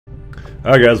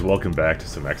Alright guys, welcome back to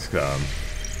some XCOM.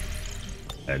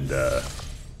 And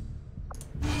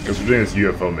because we're doing this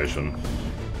UFO mission.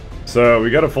 So we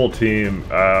got a full team.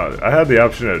 I had the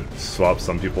option to swap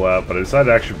some people out, but I decided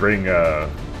to actually bring I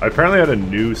apparently had a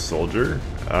new soldier.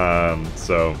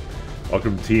 So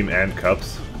welcome to Team and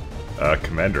Cups.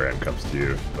 Commander and Cups to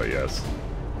you, but yes.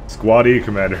 Squatty,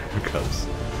 Commander and Cups.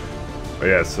 But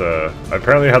yes, I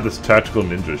apparently have this tactical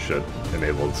ninja shit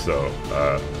enabled, so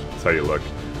that's how you look.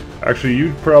 Actually,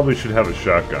 you probably should have a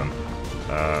shotgun.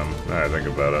 Now I think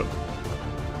about it.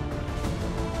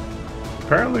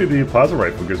 Apparently the plasma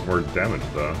rifle gives more damage,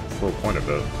 though. That's the whole point of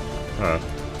it. Huh.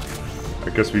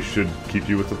 I guess we should keep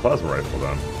you with the plasma rifle,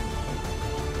 then.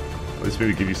 At least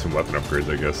maybe give you some weapon upgrades,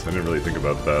 I guess. I didn't really think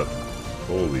about that.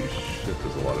 Holy shit,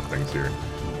 there's a lot of things here.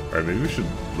 Alright, maybe we should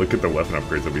look at the weapon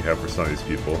upgrades that we have for some of these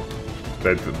people.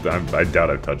 I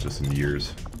doubt I've touched this in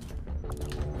years.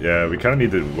 Yeah, we kind of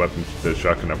need the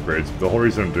shotgun upgrades. The whole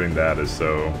reason I'm doing that is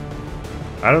so...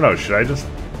 I don't know, should I just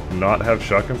not have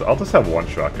shotguns? I'll just have one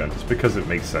shotgun, just because it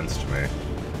makes sense to me.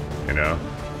 You know?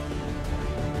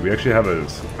 We actually have a...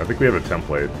 I think we have a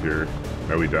template here.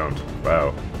 No, we don't.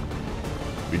 Wow.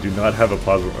 We do not have a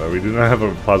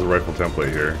plasma rifle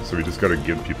template here, so we just gotta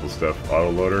give people stuff.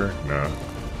 Autoloader? No.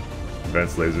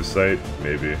 Advanced laser sight?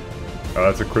 Maybe. Oh,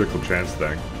 that's a critical chance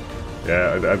thing.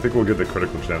 Yeah, I think we'll get the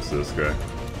critical chance to this guy.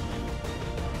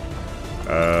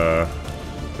 I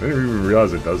didn't even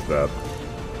realize it does that.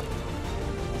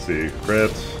 Let's see,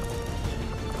 crit,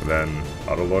 and then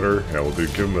autoloader. Yeah, we'll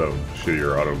give him a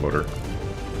shittier autoloader.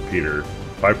 Peter,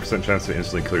 5% chance to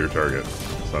instantly kill your target.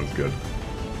 Sounds good.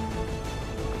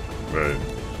 But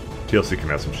TLC can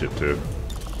have some shit too.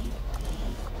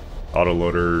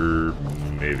 Autoloader,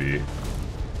 maybe.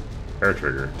 Air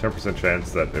trigger, 10%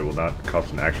 chance that it will not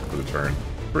cost an action for the turn.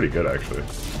 Pretty good, actually.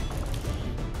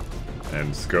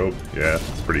 And scope, yeah,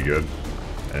 it's pretty good.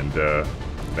 And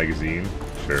magazine,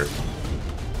 sure.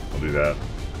 I'll do that.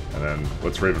 And then,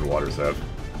 what's Raven Waters have?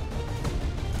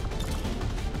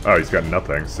 Oh, he's got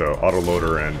nothing, so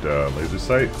autoloader and laser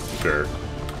sight? Sure.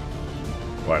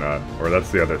 Why not? Or that's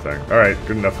the other thing. Alright,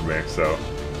 good enough for me, so...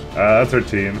 that's our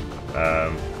team.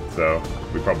 So,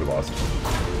 we probably lost.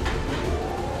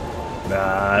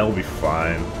 Nah, it'll be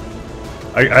fine.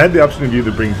 I had the option of either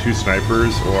bring 2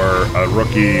 snipers or a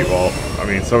rookie, well, I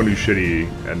mean, someone who's shitty,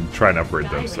 and try and upgrade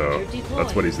them, so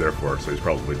that's what he's there for, so he's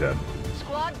probably dead.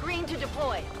 Squad green to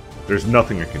deploy. There's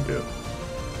nothing I can do.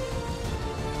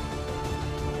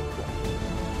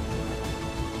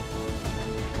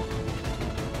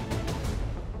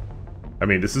 I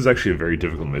mean, this is actually a very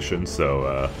difficult mission,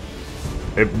 so,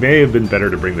 it may have been better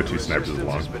to bring the 2 snipers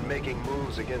along. Has been making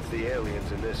moves against the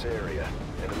aliens in this area,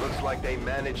 and it looks like they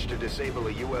managed to disable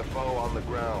a UFO on the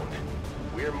ground.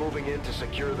 We're moving in to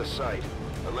secure the site.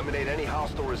 Eliminate any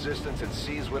hostile resistance and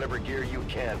seize whatever gear you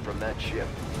can from that ship.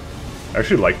 I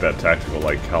actually like that tactical,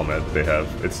 helmet they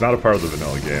have. It's not a part of the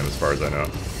vanilla game, as far as I know.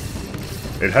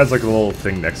 It has, a little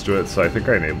thing next to it, so I think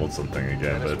I enabled something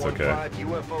again, but it's okay.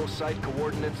 UFO site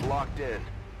coordinates locked in.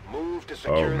 Move to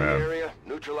secure the area,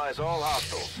 neutralize all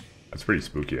hostiles. That's pretty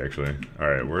spooky, actually.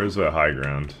 Alright, where's a high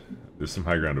ground? There's some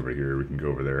high ground over here. We can go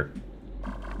over there.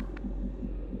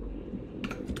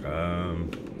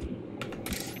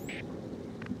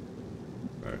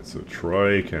 Alright, so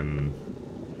Troy can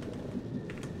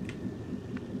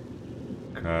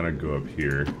kind of go up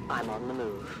here. I'm on the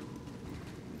move.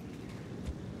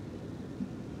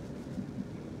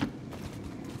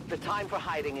 The time for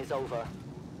hiding is over.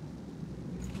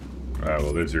 Alright,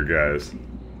 well, there's your guys.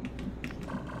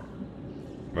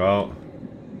 Well,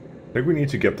 I think we need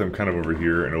to get them kind of over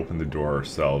here and open the door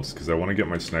ourselves, because I want to get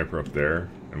my sniper up there,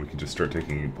 and we can just start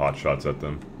taking pot shots at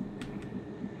them.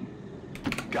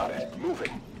 Got it.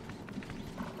 Moving.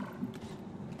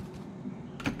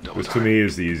 This, to me,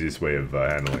 is the easiest way of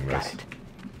handling this.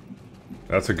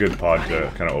 That's a good pod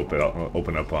to kind of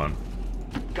open up on.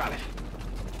 Got it.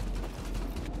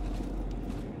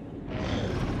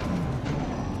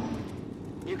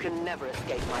 You can never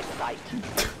escape my sight.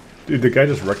 Dude, the guy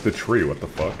just wrecked the tree, what the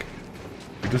fuck?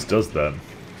 He just does that.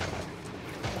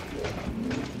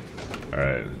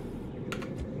 Alright.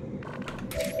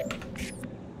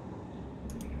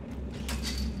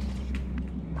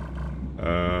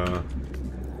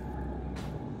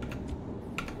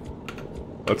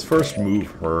 Let's first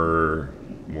move her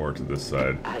more to this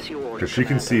side. Because she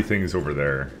can see things over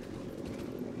there.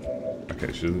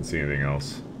 Okay, she doesn't see anything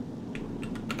else.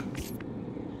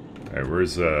 Alright,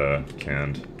 where's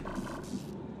Canned?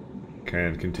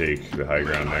 Canned can take the high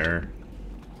ground there.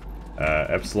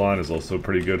 Epsilon is also a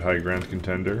pretty good high ground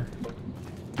contender.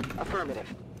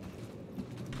 Affirmative.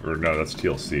 Or no, that's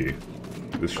TLC.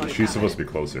 She's supposed to be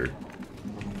closer.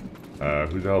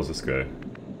 Who the hell is this guy?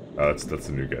 Oh, that's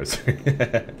the new guy.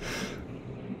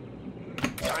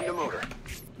 Time to motor.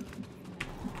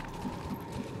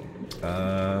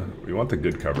 We want the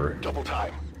good cover. Double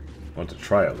time. Want to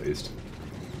try at least.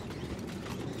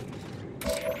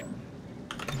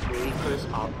 Reapers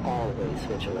are always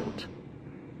vigilant.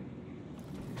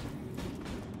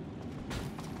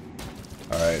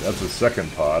 Alright, that's the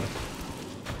second pod.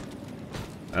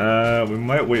 We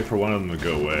might wait for one of them to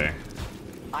go away.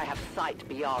 I have sight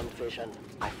beyond vision.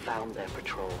 I found their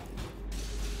patrol.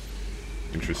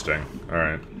 Interesting.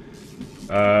 Alright.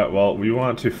 Well, we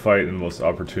want to fight in the most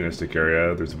opportunistic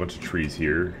area. There's a bunch of trees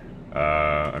here.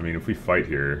 I mean, if we fight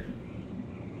here...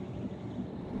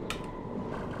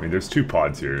 I mean, there's 2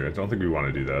 pods here. I don't think we want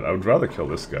to do that. I would rather kill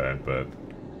this guy, but...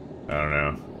 I don't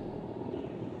know.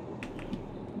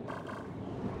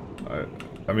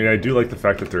 I mean, I do like the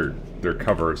fact that their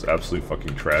cover is absolute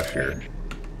fucking trash here.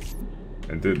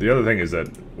 And the other thing is that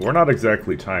we're not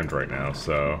exactly timed right now,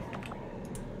 so...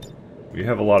 We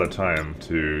have a lot of time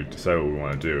to decide what we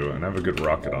want to do, and I have a good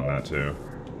rocket on that too.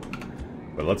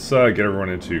 But let's get everyone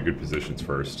into good positions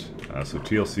first. So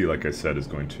TLC, like I said, is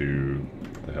going to...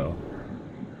 What the hell?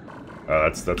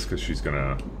 That's because she's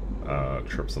gonna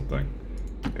trip something.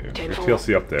 Okay, there's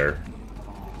TLC up there.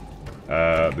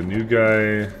 The new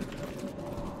guy...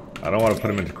 I don't want to put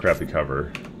him into crappy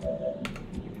cover.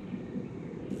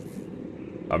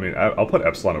 I mean, I'll put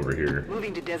Epsilon over here.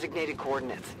 Moving to designated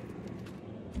coordinates.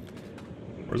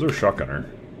 Where's our shotgunner?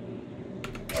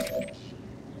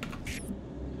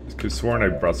 I could have sworn I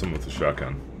brought someone with a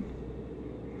shotgun.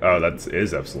 Oh, that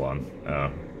is Epsilon.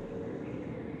 Oh.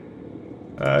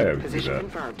 Yeah, we can do Position that.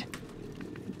 confirmed.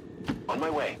 On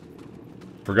my way.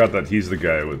 Forgot that he's the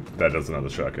guy that doesn't have the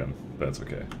shotgun. That's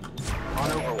okay. On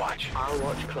Overwatch. I'll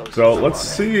watch closely. So let's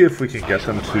see if we can get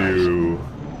them to...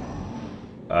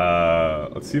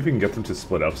 let's see if we can get them to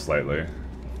split up slightly.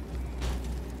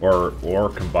 Or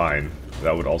combine.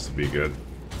 That would also be good.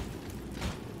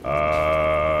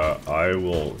 I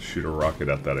will shoot a rocket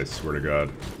at that, I swear to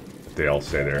God. If they all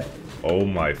stay there. Oh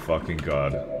my fucking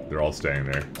god. They're all staying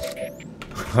there.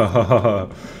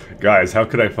 Guys, how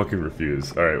could I fucking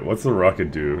refuse? Alright, what's the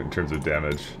rocket do in terms of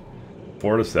damage?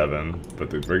 4 to 7,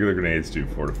 but the regular grenades do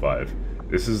 4 to 5.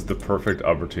 This is the perfect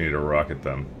opportunity to rocket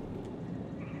them.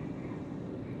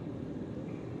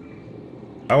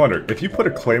 I wonder, if you put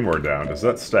a claymore down, does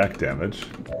that stack damage?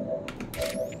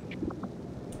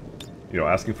 You know,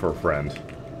 asking for a friend.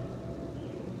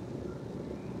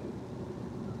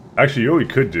 Actually, you know what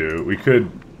we could do? We could...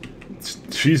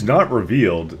 She's not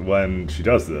revealed when she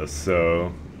does this,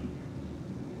 so...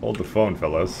 Hold the phone,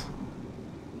 fellas.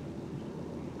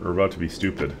 We're about to be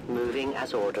stupid. Moving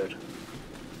as ordered.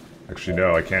 Actually,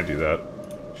 no, I can't do that.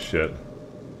 Shit.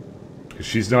 Because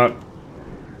she's not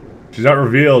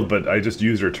revealed, but I just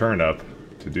used her turn up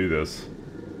to do this.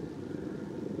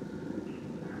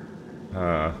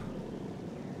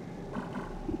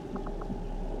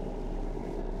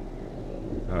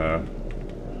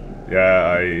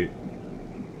 Yeah,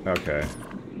 okay.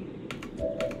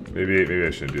 Maybe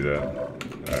I shouldn't do that.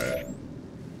 Alright.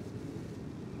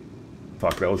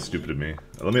 Fuck, that was stupid of me.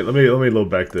 Let me load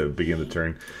back the begin the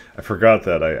turn. I forgot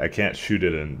that I can't shoot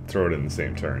it and throw it in the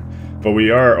same turn. But we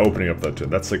are opening up that turn.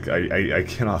 That's like, I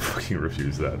cannot fucking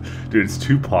refuse that. Dude, it's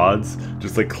 2 pods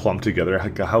just like clumped together.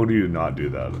 How do you not do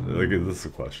that? Like, that's the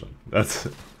question. That's...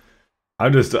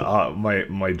 I'm just,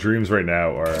 my dreams right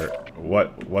now are,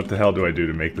 what the hell do I do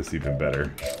to make this even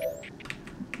better?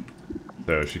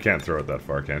 So, she can't throw it that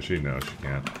far, can she? No, she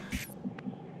can't.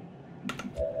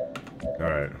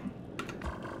 Alright.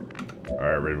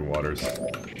 Alright, Raven Waters.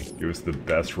 Give us the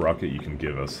best rocket you can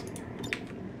give us.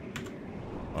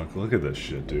 Look at this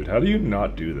shit, dude. How do you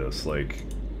not do this? Like...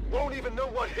 Won't even know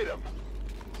what hit him.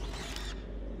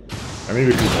 I mean,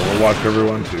 we can overwatch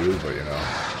everyone too, but you know.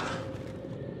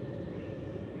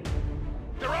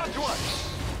 They're on to us.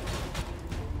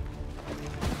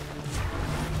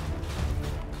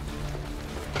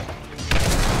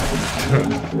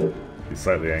 He's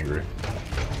slightly angry.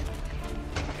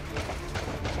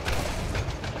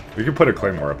 We could put a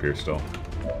claymore up here still.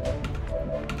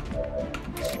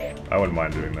 I wouldn't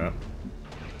mind doing that.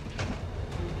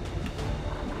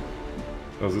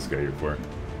 What was this guy here for?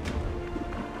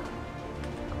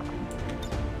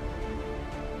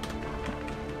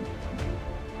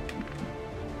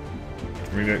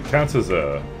 I mean, it counts as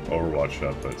a Overwatch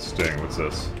shot, but Sting, what's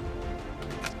this?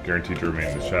 Guaranteed to remain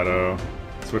in the shadow.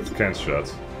 Switch the can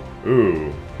shots.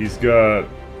 Ooh, he's got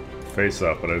face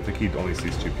up, but I think he only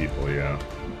sees 2 people, yeah.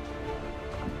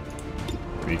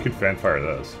 I mean, you could fanfire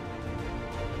this.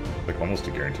 like almost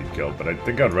a guaranteed kill, but I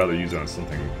think I'd rather use it on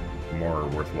something more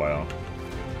worthwhile.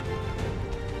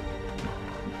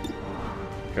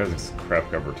 Guys, it's crap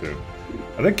cover too.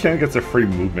 I think Ken gets a free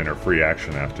movement or free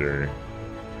action after.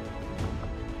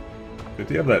 Did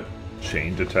he have that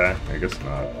chained attack? I guess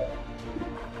not.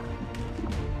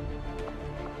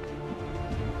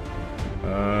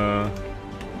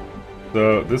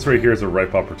 So this right here is a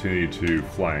ripe opportunity to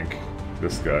flank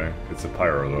this guy. It's a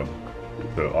pyro though,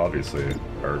 so obviously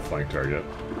our flank target.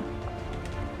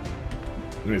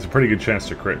 I mean, it's a pretty good chance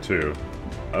to crit too.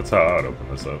 That's how I'd open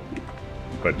this up.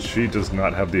 But she does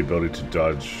not have the ability to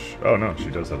dodge. Oh no, she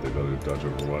does have the ability to dodge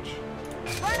Overwatch.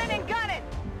 Burn it and gun it.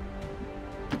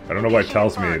 I don't know why it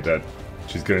tells me that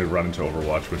she's going to run into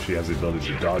Overwatch when she has the ability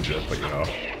to dodge it, but you know.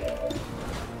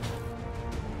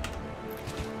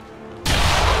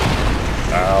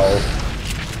 Ow.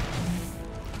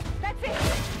 That's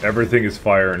it. Everything is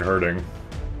fire and hurting.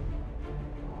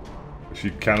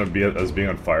 She counted as being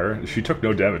on fire. She took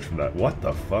no damage from that. What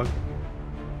the fuck?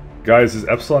 Guys, is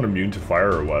Epsilon immune to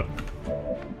fire or what?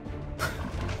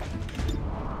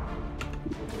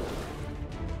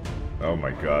 Oh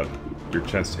my god. Your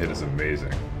chance to hit is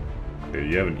amazing. Okay,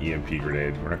 you have an EMP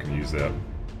grenade. We're not going to use that.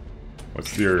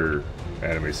 What's your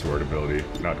anime sword ability?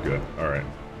 Not good. Alright.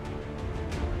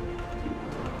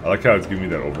 I like how it's giving me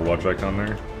that Overwatch icon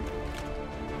there.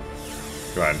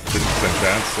 Come on, 50%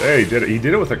 chance. Hey, he did it. He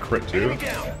did it with a crit too.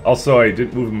 Also, I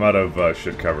did move him out of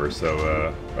shit cover,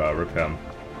 so rip him.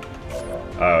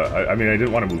 I mean, I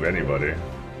didn't want to move anybody,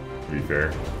 to be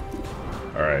fair.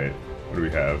 Alright, what do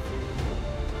we have?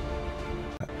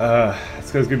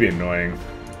 This guy's gonna be annoying.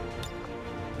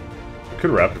 I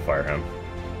could rapid fire him.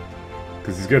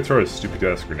 Because he's gonna throw a stupid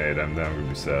ass grenade and then I'm gonna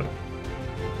be sad.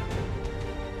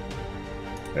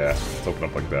 Yeah, let's open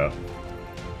up like that.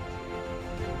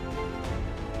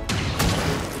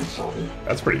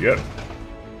 That's pretty good.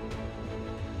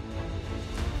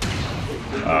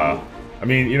 I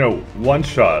mean, you know, one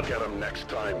shot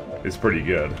is pretty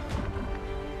good.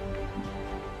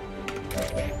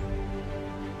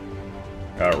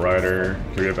 Outrider.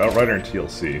 Okay, we have Outrider and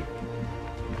TLC.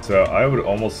 So I would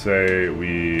almost say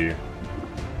we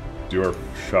do our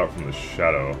shot from the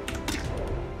shadow.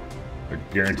 A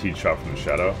guaranteed shot from the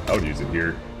shadow. I would use it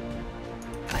here.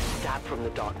 A stab from the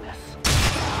darkness.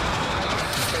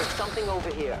 There's something over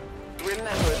here.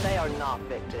 Remember, they are not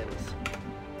victims.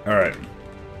 Alright.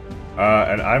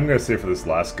 And I'm gonna say for this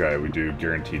last guy, we do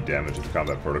guaranteed damage with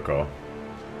combat protocol.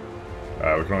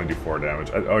 We can only do 4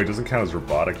 damage. Oh, he doesn't count as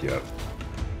robotic yet.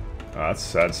 That's a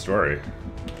sad story.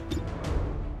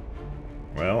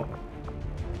 Well,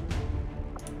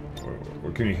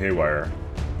 what can you haywire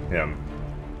him?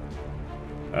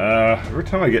 Every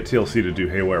time I get TLC to do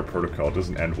haywire protocol, it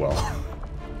doesn't end well.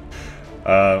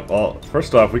 Well,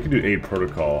 first off, we can do aid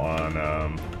protocol on,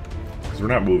 because we're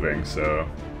not moving, so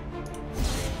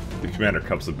the commander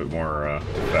cups a bit more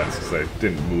defense, because I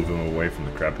didn't move him away from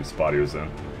the crappy spot he was in.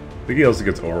 I think he also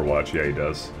gets Overwatch, yeah he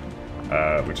does.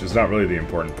 Which is not really the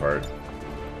important part.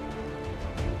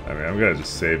 I mean, I'm gonna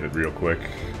just save it real quick.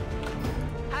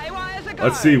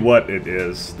 Let's see what it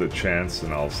is, the chance,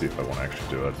 and I'll see if I want to actually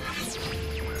do it.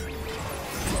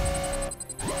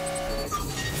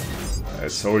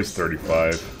 It's always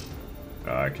 35.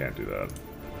 I can't do that.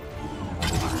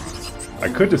 I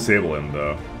could disable him,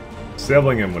 though.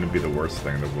 Disabling him wouldn't be the worst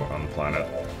thing on the planet.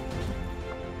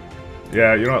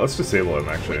 Yeah, you know what, let's disable him,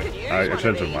 actually. I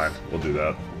changed my mind. We'll do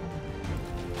that.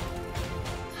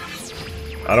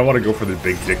 I don't want to go for the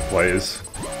big dick plays,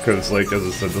 because, like, as I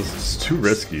said, this is too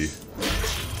risky.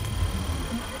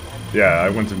 Yeah, I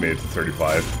went to made to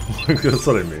 35. That's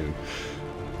what I mean.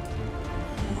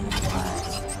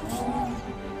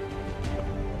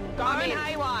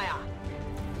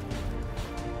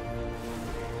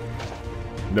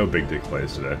 No big dick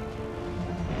plays today.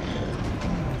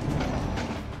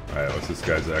 Alright, what's this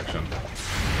guy's action?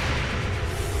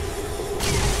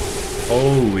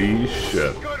 Holy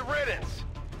shit. Good riddance.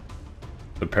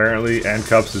 Apparently,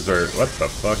 handcuffs is our... What the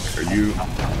fuck are you...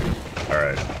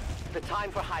 Alright. The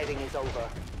time for hiding is over.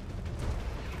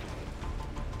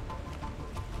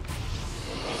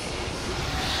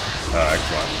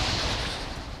 Excellent.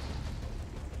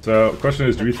 So, question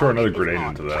is, do we throw another grenade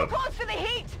into that? Close to the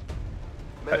heat!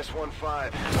 Menace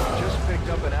 1-5. Just picked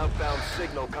up an outbound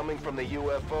signal coming from the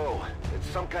UFO. It's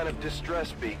some kind of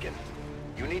distress beacon.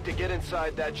 You need to get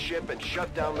inside that ship and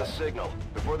shut down the signal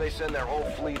before they send their whole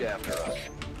fleet after us.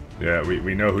 Yeah,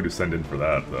 we know who to send in for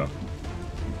that, though.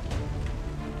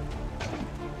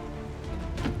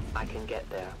 I can get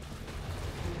there.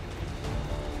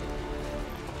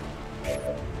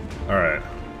 Alright.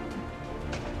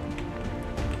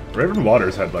 Raven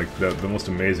Waters had like the most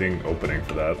amazing opening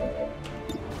for that.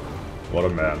 What a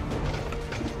man.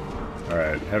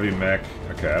 Alright, heavy mech.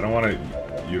 Okay, I don't want to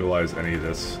utilize any of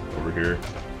this over here.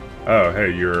 Oh,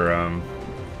 hey, you're,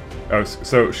 oh,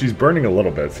 so she's burning a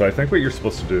little bit, so I think what you're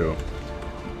supposed to do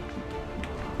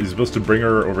is you're supposed to bring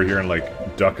her over here and,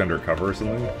 like, duck under cover or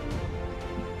something.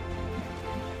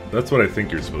 That's what I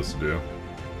think you're supposed to do.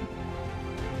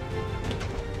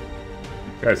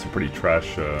 Got some pretty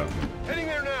trash, Heading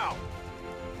there now.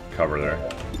 cover there.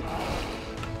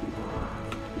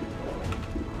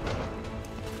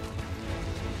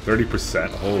 %?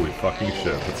 Holy fucking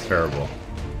shit, that's terrible.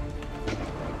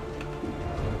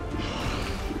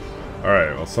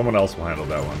 Alright, well someone else will handle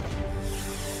that one.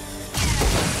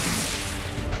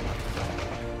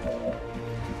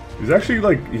 He's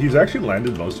actually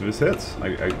landed most of his hits.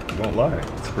 I won't lie,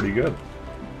 it's pretty good.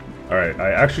 Alright,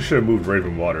 I actually should have moved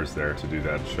Raven Waters there to do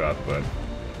that shot, but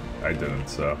I didn't,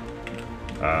 so.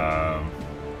 I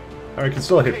can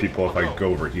still hit people if I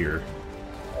go over here.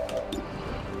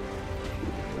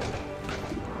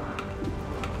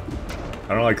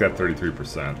 I don't like that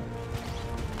 33%.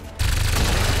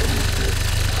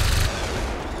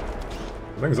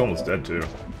 The thing's almost dead, too.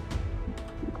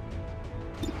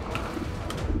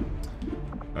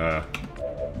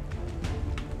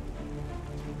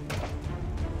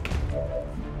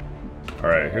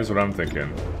 Alright, here's what I'm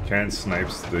thinking. Ken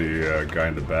snipes the guy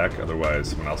in the back, otherwise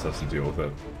someone else has to deal with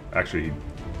it. Actually,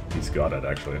 he's got it,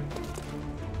 actually.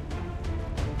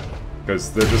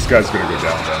 Because this guy's gonna go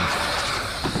down then.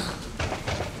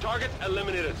 Target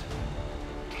eliminated.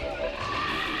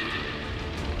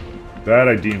 That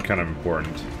I deem kind of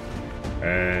important.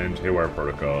 And haywire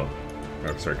protocol.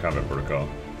 Oh, sorry, combat protocol.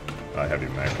 Heavy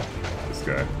mech. This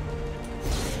guy.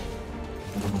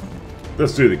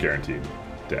 Let's do the guaranteed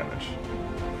damage.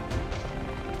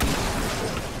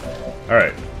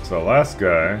 Alright, so last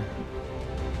guy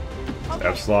is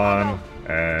Epsilon,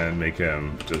 and make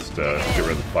him just get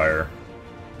rid of the fire.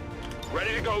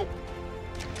 Ready to go.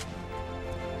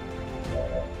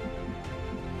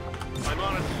 I'm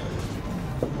on it.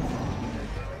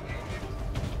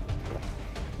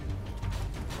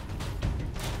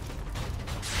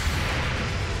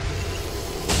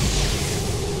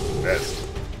 Missed.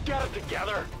 Get it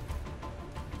together.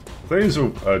 I think he's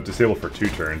disabled for 2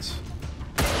 turns.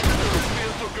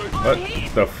 Feels so good. What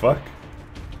the fuck?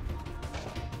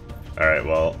 Alright,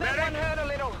 well, That one hurt a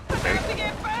little.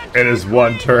 it is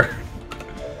 1 turn.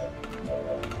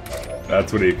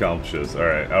 That's what he accomplishes.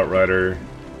 Alright, Outrider.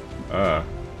 I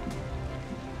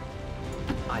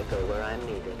go where I'm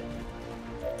needed.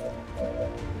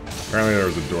 Apparently there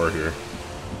was a door here.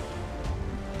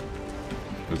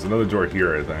 There's another door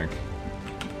here, I think.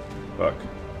 Fuck.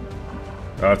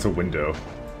 Oh, that's a window.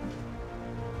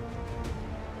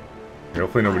 Okay,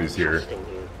 hopefully nobody's here. Trusting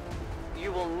you.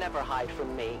 You will never hide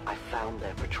from me. I found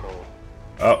their patrol.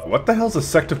 What the hell's a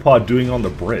sectopod doing on the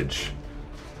bridge?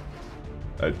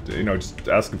 You know, just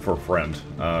asking for a friend.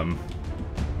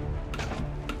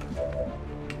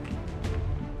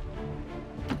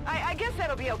 I guess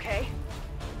that'll be okay.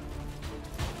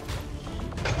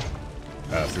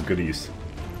 Some goodies.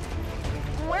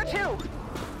 Where to?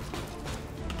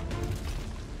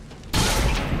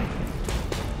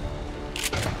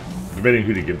 Debating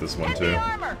who to give this one Get the to.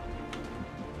 armor.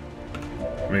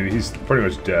 I mean, he's pretty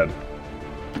much dead.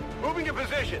 Moving in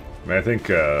position. I mean, I think,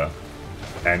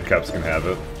 handcuffs can have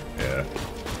it. Yeah.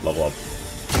 Level up.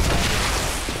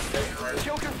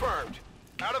 Kill confirmed.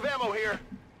 Out of ammo here.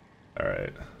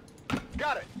 Alright.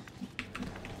 Got it.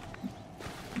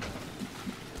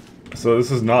 So this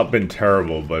has not been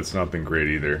terrible, but it's not been great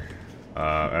either.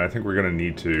 And I think we're gonna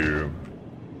need to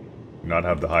not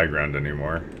have the high ground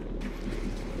anymore.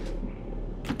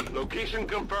 Location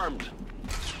confirmed.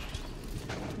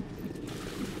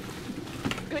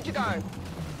 Good to go.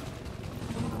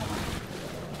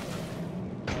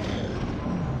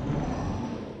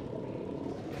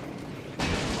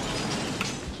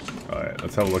 Alright,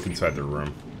 let's have a look inside the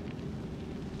room.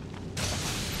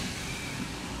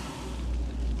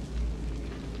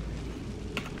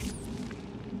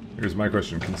 Here's my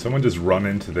question. Can someone just run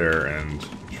into there and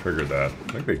trigger that?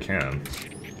 I think they can.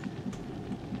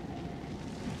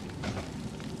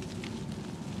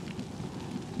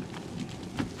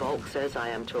 Volk says I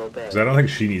am to obey. Because I don't think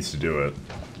she needs to do it.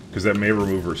 Because that may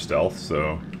remove her stealth,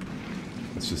 so...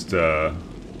 Let's just, Do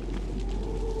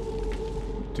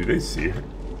they see her?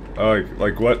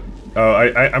 Like what? Oh,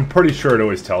 I'm pretty sure it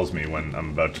always tells me when I'm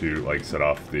about to, like, set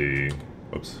off the...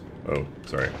 Whoops. Oh,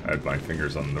 sorry. I had my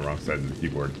fingers on the wrong side of the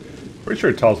keyboard. Pretty sure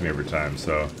it tells me every time,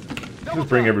 so... Just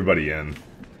bring everybody in.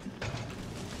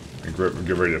 And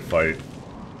get ready to fight.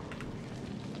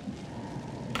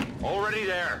 Already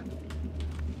there.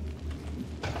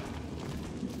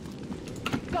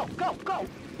 Go, go, go!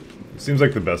 Seems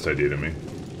like the best idea to me.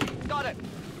 Got it!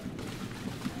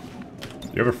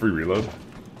 You have a free reload?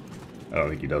 I don't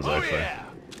think he does, actually.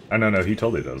 Yeah. No, he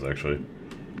totally does, actually.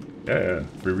 Yeah,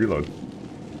 free reload.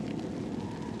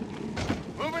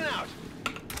 Moving out.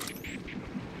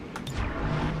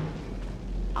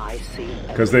 I see.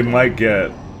 Because they might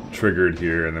get triggered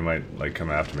here, and they might, like,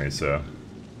 come after me, so...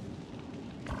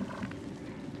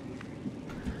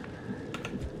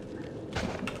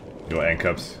 You know,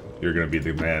 handcuffs, you're gonna be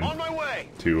the man On my way.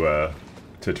 to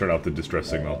turn off the distress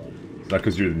signal. It's not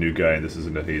because you're the new guy and this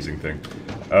isn't a hazing thing.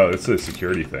 Oh, it's a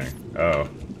security thing. Oh.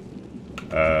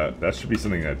 That should be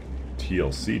something that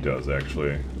TLC does,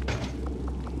 actually.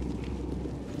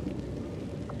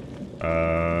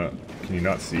 Can you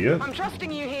not see it? I'm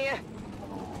trusting you here.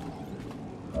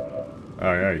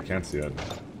 Oh yeah, you can't see it.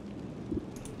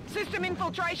 System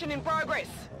infiltration in progress.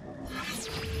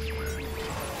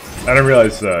 I didn't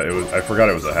realize it was. I forgot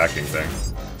it was a hacking thing.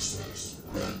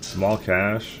 Small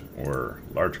cash or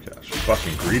large cash?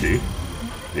 Fucking greedy.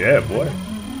 Yeah, boy.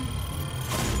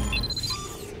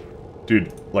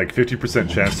 Dude, like 50%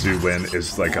 chance to win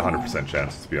is like 100%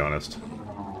 chance, to be honest.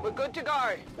 We're good to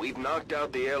go. We've knocked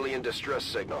out the alien distress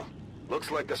signal.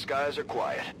 Looks like the skies are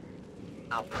quiet.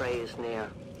 Our prey is near.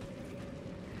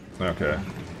 Okay.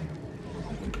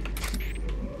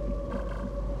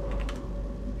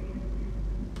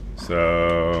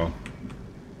 So,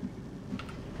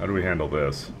 how do we handle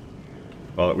this?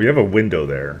 Well, we have a window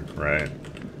there, right?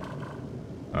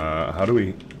 How do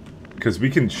we... Because we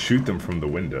can shoot them from the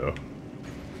window.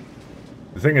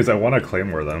 The thing is, I want to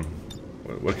claymore them.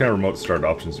 What kind of remote start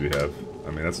options do we have?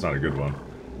 I mean, that's not a good one.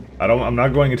 I'm not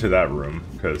going into that room,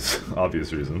 because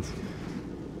obvious reasons.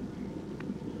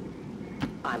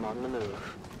 I'm on the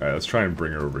move. Alright, let's try and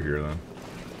bring her over here, then.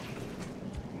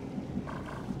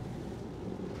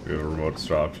 We have a remote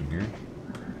start option here.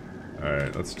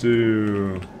 Alright, let's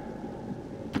do...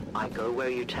 I go where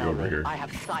you tell over me. here. I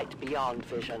have sight beyond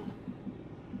vision.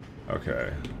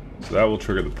 Okay, so that will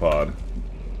trigger the pod.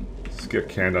 Let's get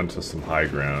canned onto some high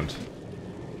ground.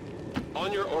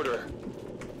 On your order.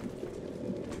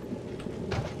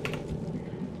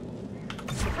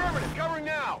 Affirmative, covering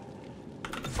now.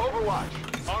 Overwatch.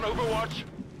 On Overwatch.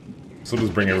 So we'll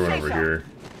just bring everyone over here.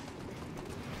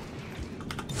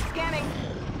 Scanning.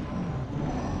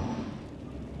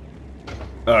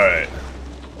 Alright.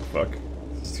 Fuck.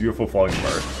 It's UFO falling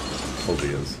apart.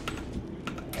 Totally is.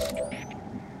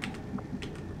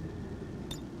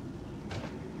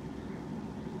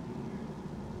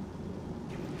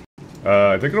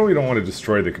 I think we don't want to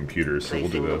destroy the computers, so we'll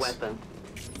do Placing the this. weapon.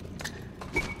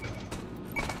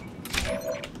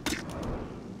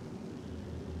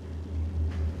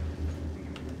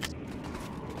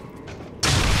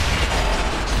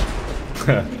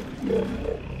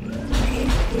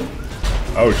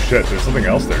 Oh shit, there's something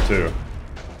else there too.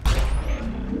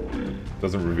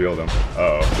 Doesn't reveal them.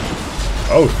 Uh-oh.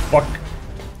 Oh, fuck.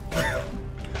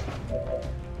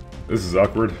 This is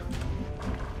awkward.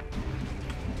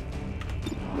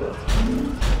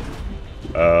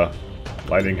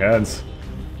 Lightning hands.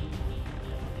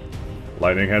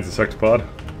 Lightning hands insectopod.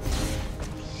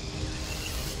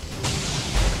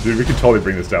 Dude, we can totally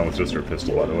bring this down with just our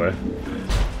pistol, by the way.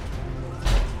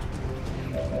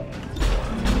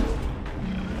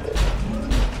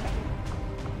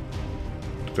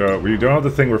 So, we don't have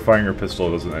the thing where firing your pistol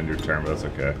doesn't end your turn, but that's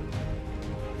okay.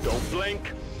 Don't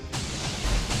blink.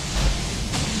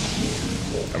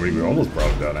 I mean, we almost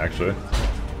brought him down, actually.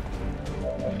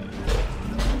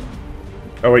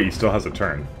 Oh wait, he still has a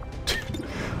turn.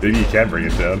 Maybe you can bring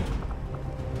it down.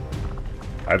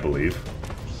 I believe.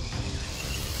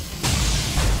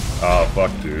 Oh, fuck,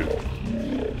 dude.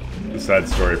 The sad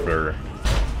story for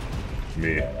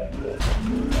me.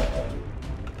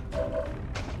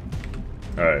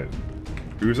 Alright.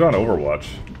 Who's on Overwatch?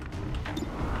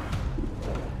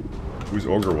 Who's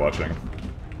Ogre watching?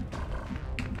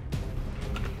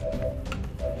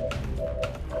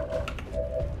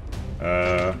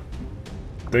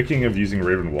 Thinking of using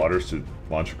Raven Waters to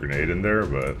launch a grenade in there,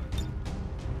 but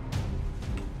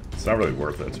it's not really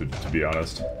worth it, to be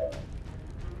honest.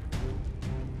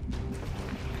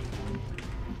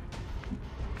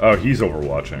 Oh, he's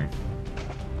overwatching.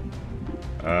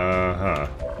 Uh-huh.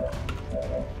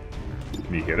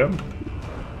 Can you hit him?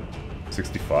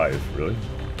 65, really?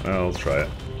 Oh, let's try it.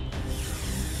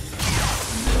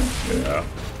 Yeah.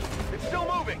 It's still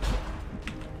moving.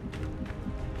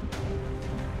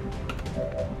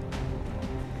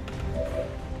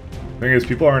 Thing is,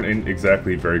 people aren't in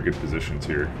exactly very good positions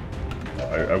here.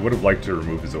 I would have liked to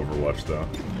remove his Overwatch, though.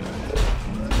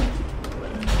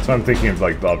 So I'm thinking of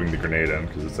like lobbing the grenade in,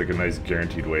 because it's like a nice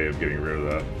guaranteed way of getting rid of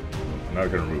that. I'm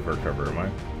not going to remove her cover, am I?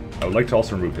 I would like to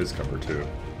also remove his cover too.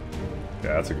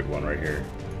 Yeah, that's a good one right here.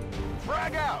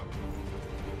 Frag out!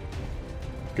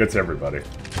 Gets everybody.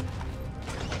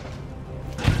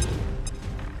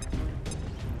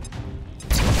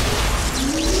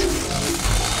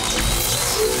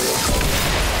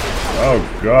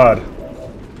 Oh god.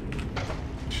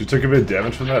 She took a bit of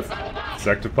damage from that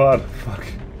sectopod? Fuck.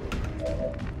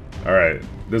 Alright,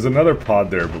 there's another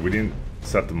pod there, but we didn't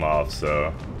set them off,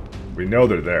 so we know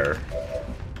they're there.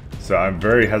 So I'm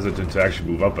very hesitant to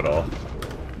actually move up at all.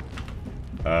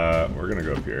 We're gonna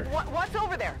go up here. What's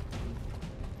over there?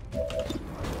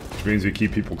 Which means we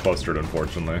keep people clustered,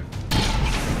 unfortunately.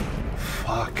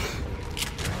 Fuck.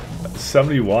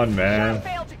 71, man.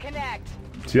 Failed to connect.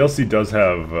 TLC does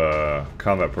have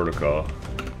combat protocol.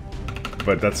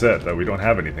 But that's it, that we don't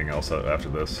have anything else after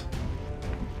this.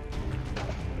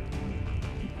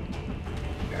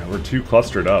 Yeah, we're too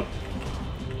clustered up.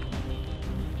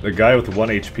 The guy with the 1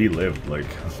 HP lived, like,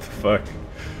 what the fuck?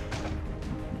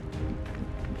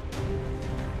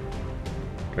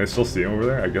 Can I still see him over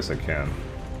there? I guess I can.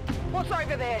 What's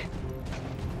over there?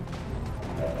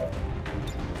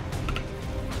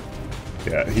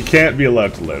 Yeah, he can't be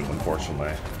allowed to live,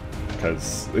 unfortunately.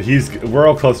 Because we're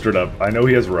all clustered up. I know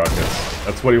he has rockets.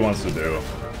 That's what he wants to do.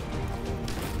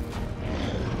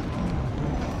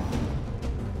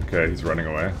 Okay, he's running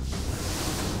away.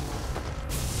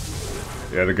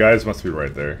 Yeah, the guys must be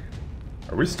right there.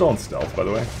 Are we still in stealth, by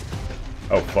the way?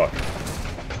 Oh, fuck.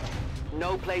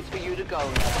 No place for you to go.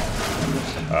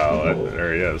 Oh,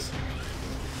 there he is.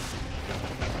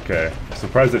 Okay,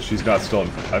 surprised that she's not still in...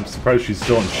 I'm surprised she's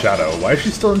still in shadow. Why is she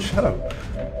still in shadow?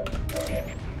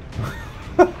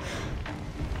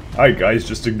 Alright guys,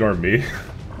 just ignore me.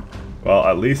 Well,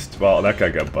 at least... Well, that guy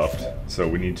got buffed. So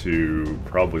we need to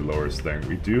probably lower his thing.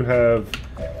 We do have...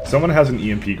 Someone has an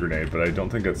EMP grenade, but I don't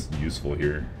think that's useful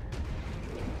here.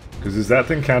 Because does that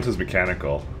thing count as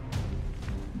mechanical?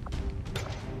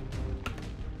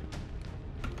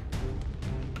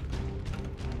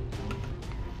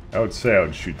 I would say I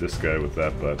would shoot this guy with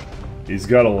that, but he's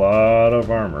got a lot of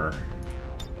armor.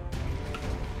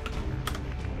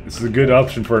 This is a good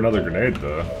option for another grenade,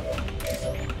 though.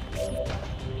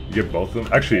 You get both of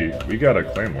them? Actually, we got a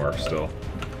claymore still.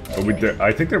 But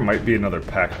I think there might be another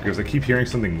pack, because I keep hearing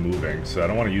something moving, so I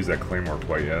don't want to use that claymore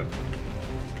quite yet.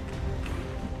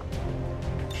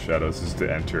 Shadows is to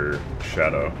enter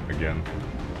shadow again.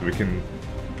 We can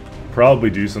probably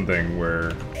do something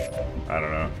where... I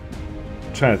don't know.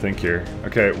 I'm trying to think here.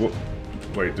 Okay, well,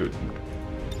 wait, dude.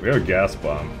 We have a gas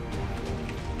bomb.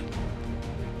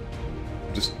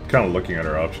 Just kind of looking at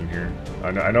our option here.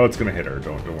 I know it's gonna hit her.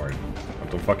 Don't worry.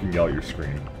 Don't fucking yell at your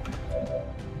screen.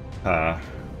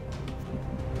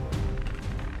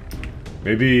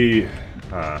 Maybe.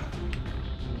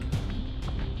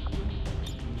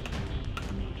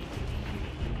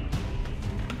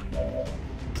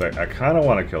 It's like, I kind of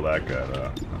want to kill that guy,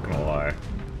 though. Not gonna lie.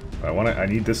 I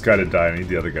need this guy to die. I need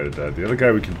the other guy to die. The other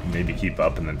guy we can maybe keep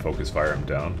up and then focus fire him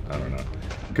down. I don't know.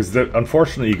 Because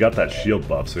unfortunately, he got that shield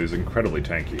buff, so he's incredibly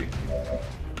tanky.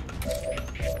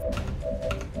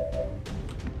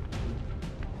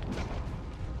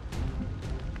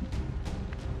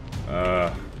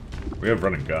 We have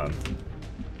run and gun.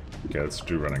 Okay, let's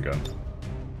do run and gun.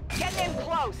 Getting in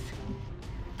close.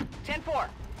 10-4.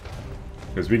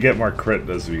 Because we get more crit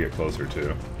as we get closer,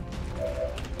 too.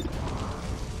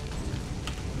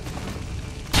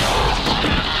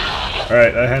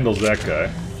 Alright, that handles that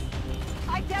guy.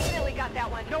 I definitely got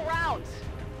that one. No rounds.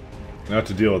 Not have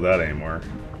to deal with that anymore.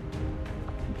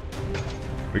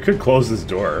 We could close this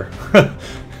door.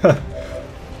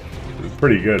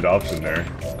 Pretty good option there.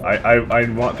 I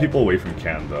want people away from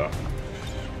Can, though.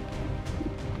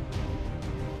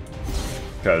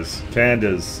 Because Can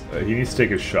is... he needs to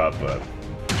take his shot, but...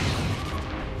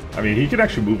 I mean, he can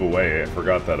actually move away. I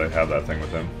forgot that I have that thing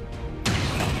with him.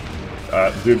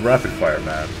 Dude, rapid fire,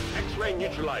 man. X-ray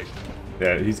neutralized.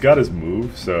 Yeah, he's got his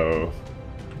move, so...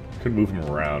 could move him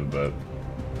around, but...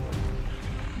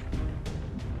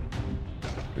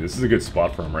 This is a good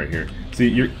spot for him right here.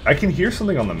 See, I can hear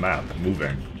something on the map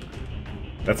moving.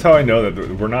 That's how I know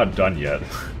that we're not done yet.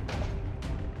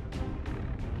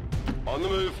 On the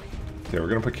move. Okay, we're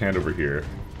gonna put Canned over here.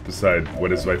 Beside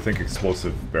what is, I think,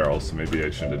 explosive barrels, so maybe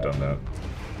I shouldn't have done that.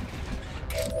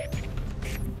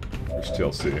 There's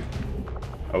TLC.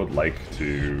 I would like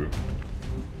to...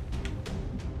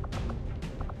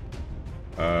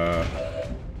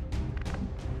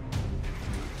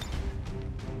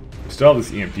 we still have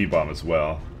this EMP bomb as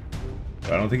well.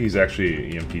 But I don't think he's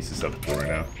actually EMP susceptible right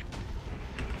now.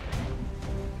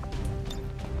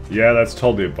 Yeah, that's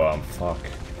totally a bomb. Fuck.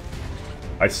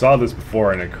 I saw this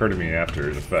before and it occurred to me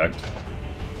after the fact.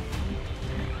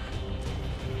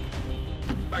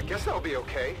 I guess that'll be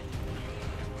okay.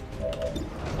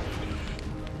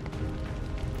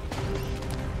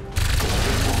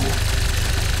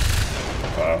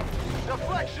 Wow.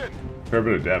 Deflection! Fair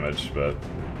bit of damage, but...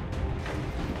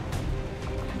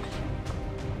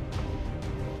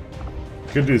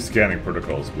 Could do scanning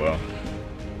protocol as well.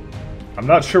 I'm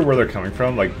not sure where they're coming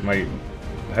from, like my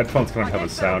headphones kind of have a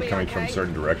sound coming from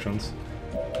certain directions.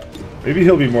 Maybe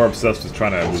he'll be more obsessed with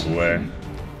trying to move away.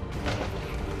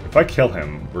 If I kill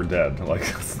him, we're dead. Like,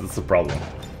 that's the problem.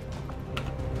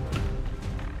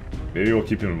 Maybe we'll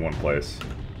keep him in one place.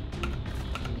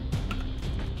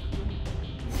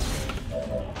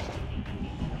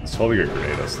 It's totally gonna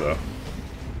grenade us, though.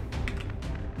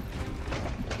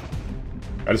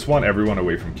 I just want everyone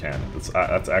away from Ken.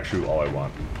 That's actually all I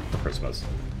want for Christmas.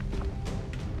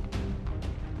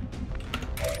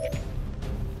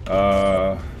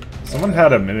 Someone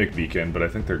had a mimic beacon, but I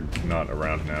think they're not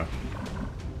around now.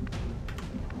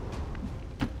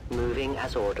 Moving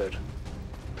as ordered.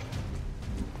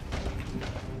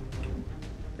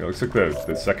 It looks like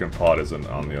the second pod isn't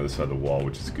on the other side of the wall,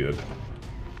 which is good.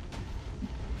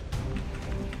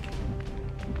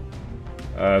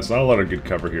 It's not a lot of good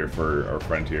cover here for our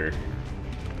friend here.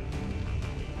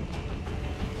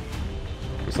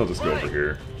 Guess I'll just go over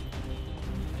here.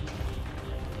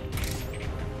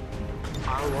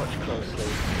 I'll watch closely.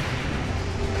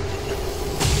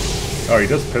 Oh, he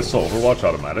does pistol overwatch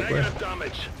automatically? Negative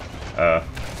damage. Eh.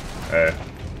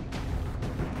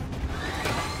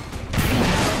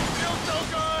 Feels so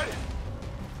good.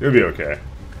 It'll be okay.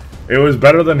 It was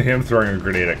better than him throwing a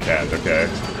grenade at Kent, okay?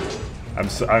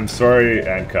 I'm sorry,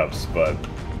 Handcuffs, but,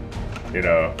 you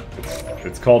know,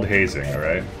 it's called hazing,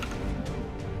 alright?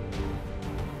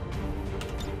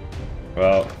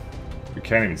 Well, we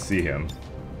can't even see him.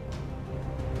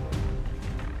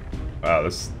 Wow,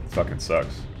 this fucking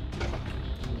sucks.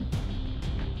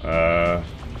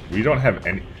 We don't have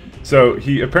any... So,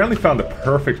 he apparently found the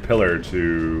perfect pillar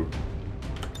to...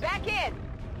 Back in!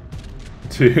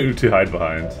 to hide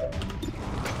behind.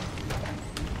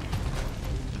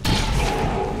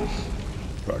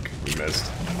 Fuck, we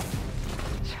missed.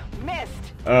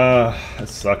 Missed! That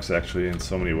sucks actually in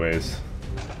so many ways.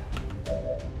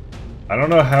 I don't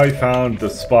know how he found the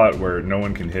spot where no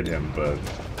one can hit him, but...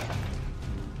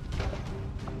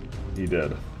 he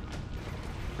did.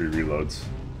 3 reloads.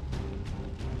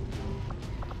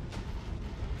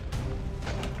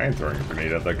 I ain't throwing a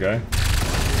grenade at that guy.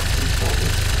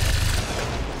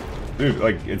 Dude,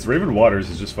 like, it's Raven Waters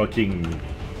is just fucking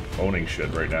owning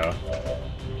shit right now.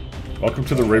 Welcome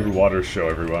to the Raven Waters show,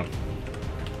 everyone.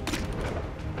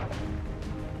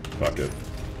 Fuck it.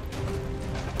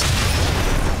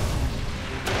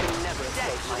 Never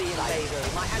escape my sight.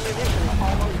 My ammunition's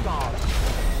almost gone.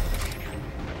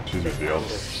 She's a deal.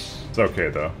 It's okay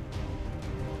though.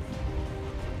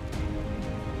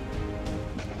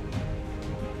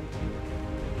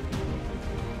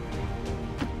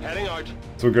 Heading out.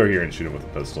 So we'll go here and shoot him with a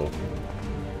pistol.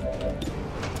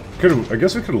 I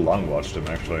guess we could have long watched him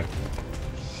actually.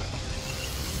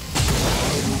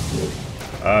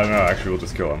 No, actually we'll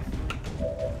just kill him.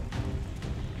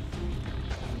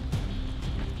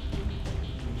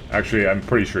 Actually, I'm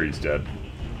pretty sure he's dead.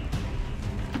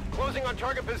 Closing on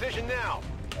target position now.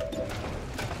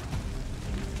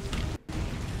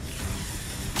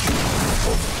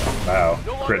 Wow,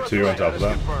 crit 2 on top of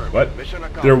that. What?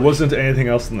 There wasn't anything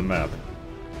else in the map.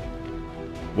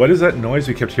 What is that noise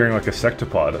we kept hearing like a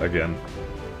sectopod again?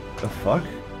 The fuck?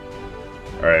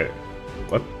 Alright.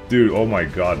 What? Dude, oh my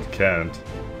god, Kent.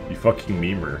 You fucking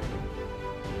memer.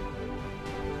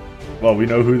 Well, we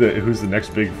know who's the next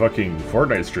big fucking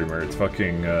Fortnite streamer. It's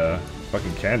fucking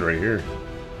Kent right here.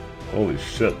 Holy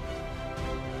shit.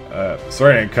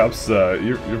 Sorry, Handcuffs,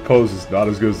 your pose is not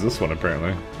as good as this one,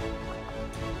 apparently.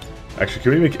 Actually,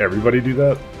 can we make everybody do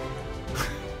that?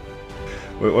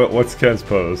 What's Ken's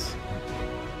pose?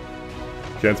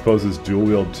 Ken's pose is dual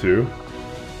wield 2.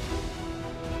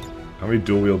 How many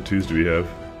dual wield 2s do we have?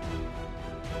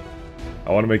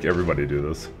 I want to make everybody do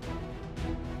this.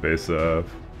 Face up.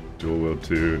 Dual wield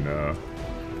 2, no.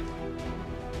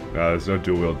 No, there's no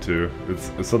dual wield 2. It's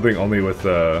something only with,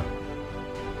 it's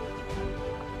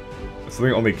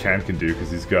something only Ken can do,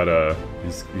 because he's got a,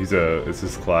 it's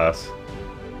his class.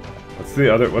 What's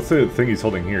the thing he's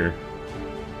holding here?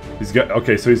 He's got,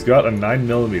 okay, so he's got a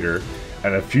 9mm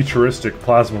and a futuristic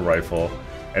plasma rifle,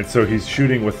 and so he's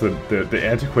shooting with the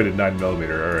antiquated 9mm,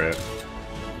 alright.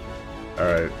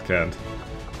 Alright, Ken.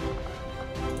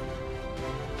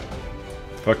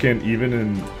 Fucking even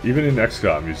in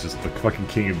XCOM, he's just the fucking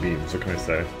king of beams. What can I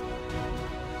say?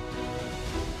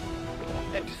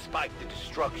 And despite the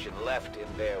destruction left in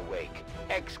their wake,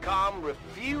 XCOM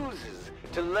refuses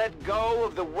to let go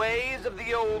of the ways of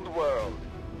the old world.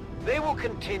 They will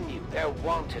continue their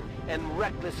wanton and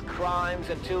reckless crimes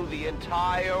until the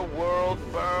entire world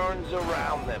burns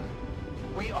around them.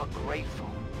 We are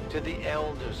grateful to the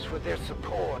Elders for their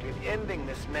support in ending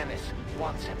this menace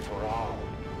once and for all.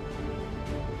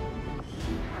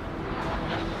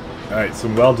 Alright,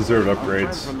 some well-deserved Our friend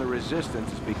upgrades. from the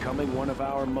Resistance is becoming one of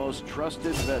our most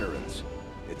trusted veterans.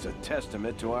 It's a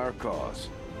testament to our cause.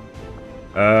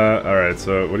 Alright,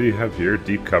 so what do you have here?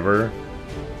 Deep cover.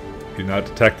 Do not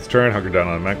detect this turn, hunker down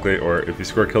automatically, or if you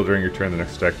score a kill during your turn, the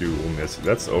next attack you will miss.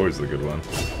 That's always a good one.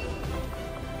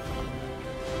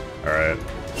 Alright.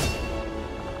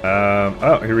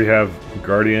 Oh, here we have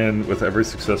Guardian. With every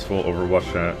successful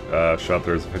Overwatch shot,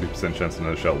 there is a 50% chance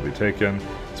another shot will be taken.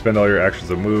 Spend all your actions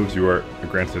and moves. You are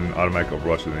granted an automatic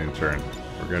Overwatch at any turn.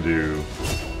 We're gonna do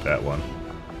that one.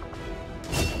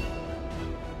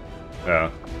 Yeah.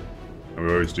 And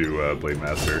we always do Blade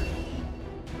Master.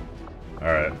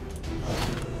 Alright.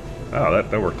 Oh,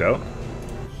 that worked out.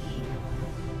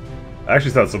 I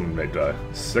actually thought someone may die.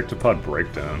 Sectopod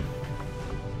Breakdown.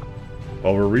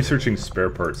 Well, we're researching spare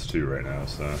parts too right now,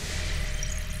 so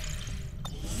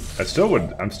I'm still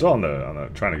on the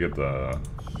trying to get the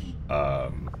I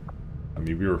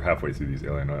mean, we were halfway through these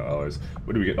alien oil alloys.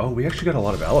 What did we get? Oh, we actually got a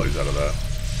lot of alloys out of that.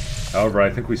 However, I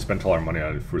think we spent all our money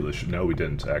on it foolish. No, we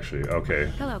didn't actually. Okay.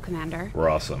 Hello, Commander. We're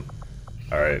awesome.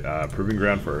 Alright, Proving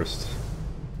Ground first.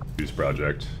 Use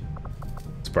project.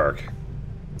 Spark.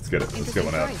 Let's get it. Let's get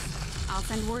one out. I'll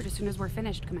send word as soon as we're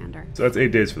finished, Commander. So that's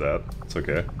 8 days for that. It's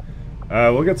okay.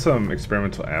 We'll get some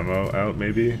experimental ammo out,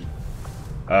 maybe.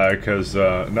 Because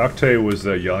Nocte was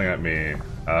yelling at me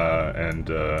and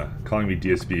calling me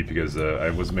DSB because I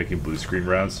was making blue screen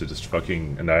rounds to just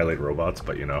fucking annihilate robots,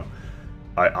 but you know.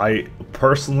 I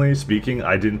personally speaking,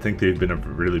 I didn't think they'd been a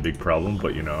really big problem,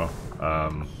 but you know.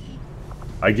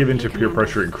 I give in to peer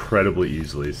pressure incredibly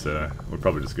easily, so we're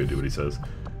probably just gonna do what he says.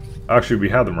 Actually, we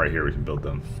have them right here, we can build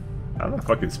them. I'm not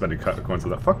fucking spending coins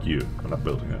on that. Fuck you. I'm not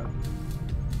building that.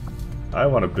 I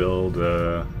want to build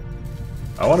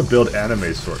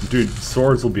anime swords. Dude,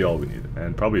 swords will be all we need.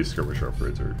 And probably skirmish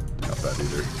upgrades are not bad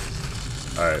either.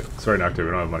 Alright, sorry Nocte, we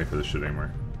don't have money for this shit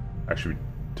anymore. Actually, we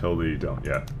totally don't.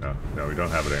 Yeah, no, we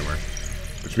don't have it anymore.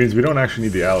 Which means we don't actually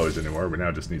need the alloys anymore, we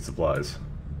now just need supplies.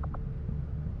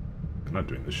 I'm not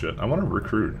doing this shit. I want to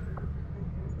recruit.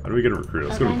 How do we get a recruit?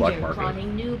 Let's go to the black market.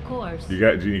 New course. Do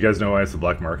you guys know why it's the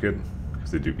black market?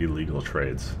 Because they do illegal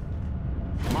trades.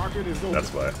 Market is open.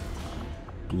 That's why.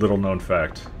 Little known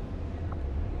fact.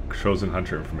 Chosen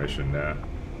Hunter information, nah.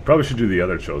 Probably should do the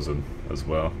other Chosen as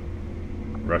well.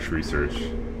 Rush research.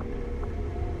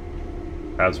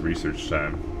 Has research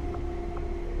time.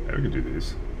 Yeah, we could do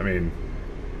these. I mean,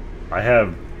 I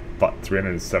have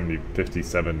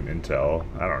 357 intel.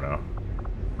 I don't know.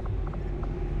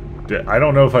 I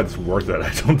don't know if it's worth it.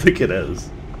 I don't think it is.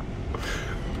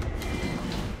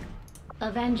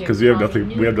 Because we have nothing.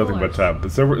 We have nothing but time.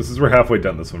 But so since we're halfway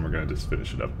done this one, we're gonna just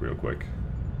finish it up real quick.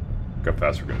 Look how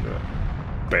fast we're gonna do it.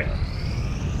 Bam.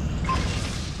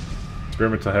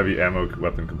 Experimental heavy ammo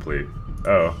weapon complete.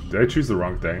 Oh, did I choose the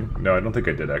wrong thing? No, I don't think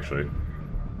I did actually.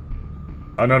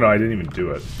 Oh no, I didn't even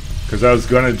do it. Because I was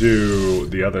gonna do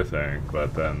the other thing,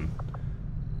 but then.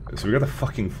 So we got the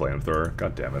fucking flamethrower.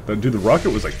 God damn it. Dude, the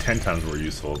rocket was like 10 times more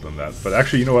useful than that. But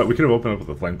actually, you know what? We could have opened up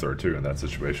with the flamethrower too in that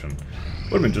situation.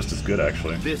 Would have been just as good,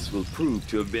 actually. This will prove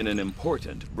to have been an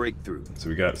important breakthrough. So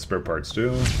we got spare parts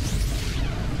too.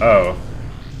 Oh.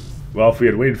 Well, if we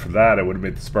had waited for that, I would have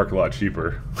made the spark a lot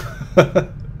cheaper. Yeah,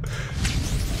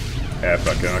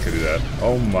 fuck, I'm not gonna do that.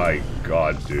 Oh my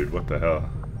god, dude. What the hell?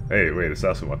 Hey, wait,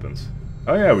 assassin weapons.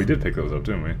 Oh yeah, we did pick those up,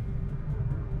 didn't we?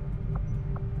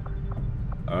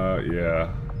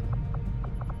 Yeah.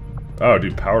 Oh,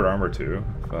 dude, powered armor too.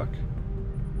 Fuck.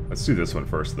 Let's do this one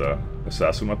first, though.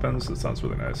 Assassin weapons? That sounds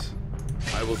really nice.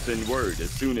 I will send word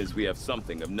as soon as we have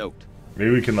something of note.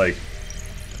 Maybe we can, like,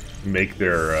 make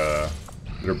their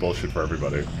bullshit for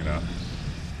everybody, you know?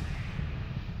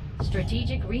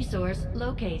 Strategic resource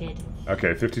located.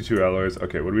 Okay, 52 alloys.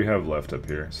 Okay, what do we have left up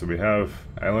here? So we have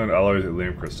island alloys,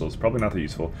 aluminium crystals. Probably not that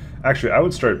useful. Actually, I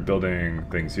would start building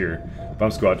things here.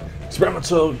 Bomb squad.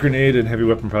 Experimental grenade and heavy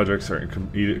weapon projects are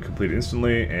complete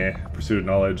instantly. Pursuit of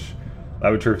knowledge.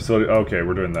 Laboratory facility. Okay,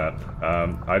 we're doing that.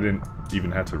 I didn't even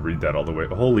have to read that all the way.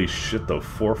 Holy shit, though.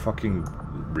 4 fucking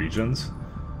regions?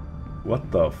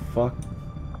 What the fuck?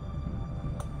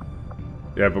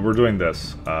 Yeah, but we're doing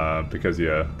this. Because,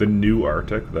 yeah, the new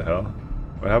Arctic, the hell?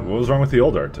 What was wrong with the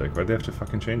old Arctic? Why'd they have to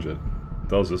fucking change it?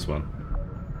 That was this one.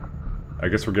 I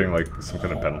guess we're getting like some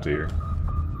kind of penalty here.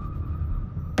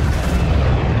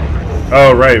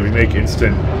 Oh right, we make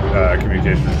instant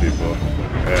communication with people.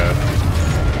 Yeah.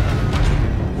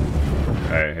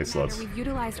 Hey sluts. We've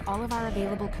utilized all of our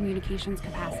available communications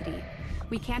capacity.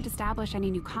 We can't establish any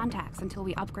new contacts until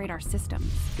we upgrade our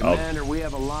systems. Commander, we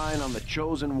have a line on the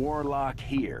Chosen Warlock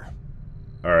here.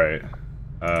 Alright.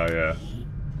 Yeah.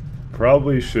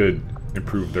 Probably should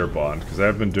improve their bond, because I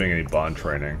haven't been doing any bond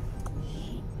training.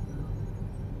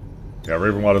 Yeah,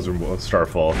 Raven Waters and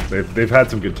Starfall. They've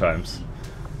had some good times.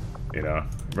 You know.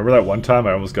 Remember that one time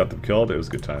I almost got them killed? It was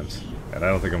good times. And I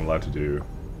don't think I'm allowed to do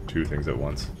 2 things at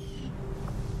once.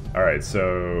 Alright,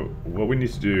 so what we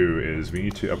need to do is we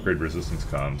need to upgrade resistance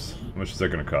comms. How much is that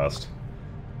going to cost?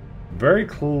 Very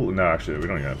cool. No, actually, we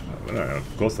don't even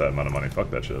have close to that amount of money. Fuck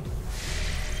that shit.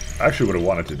 I actually would have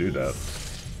wanted to do that.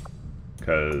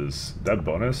 Because that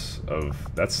bonus of...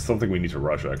 That's something we need to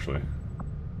rush, actually.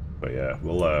 But yeah,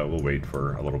 we'll wait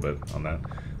for a little bit on that.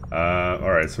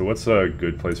 Alright, so what's a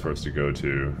good place for us to go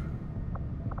to?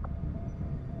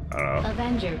 I don't know.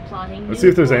 Avenger plotting. Let's see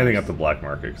if there's anything at the black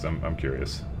market, because I'm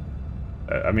curious.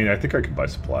 I mean, I think I can buy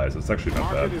supplies. It's actually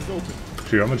not bad.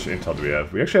 Actually, how much intel do we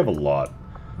have? We actually have a lot.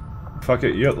 Fuck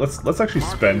it. Yeah, let's actually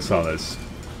spend some of this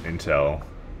intel.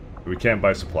 We can't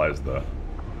buy supplies though.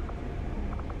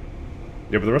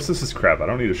 Yeah, but the rest of this is crap. I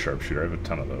don't need a sharpshooter. I have a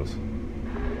ton of those.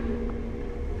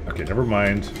 Okay, never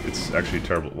mind. It's actually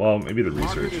terrible. Well, maybe the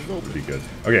research would be good.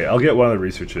 Okay, I'll get one of the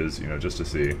researches, you know, just to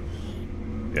see.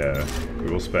 Yeah, we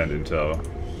will spend intel.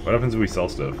 What happens if we sell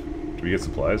stuff? Do we get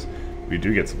supplies? We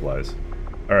do get supplies.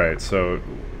 Alright, so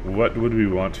what would we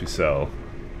want to sell?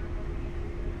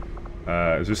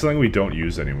 Is there something we don't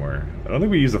use anymore? I don't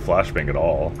think we use the flashbang at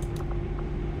all.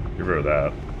 Get rid of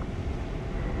that.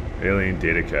 Alien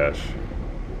data cache.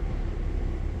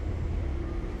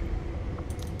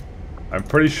 I'm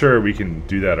pretty sure we can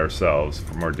do that ourselves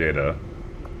for more data.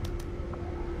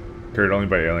 Carried only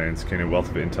by aliens, containing a wealth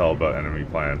of intel about enemy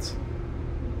planets.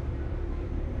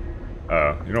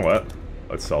 You know what?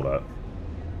 Let's sell that.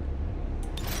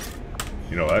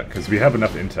 You know what? Because we have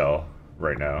enough intel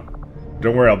right now.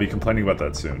 Don't worry, I'll be complaining about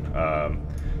that soon.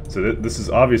 So this is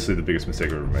obviously the biggest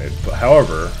mistake we've ever made. But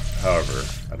however,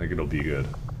 I think it'll be good.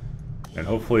 And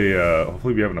hopefully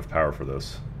we have enough power for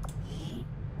this.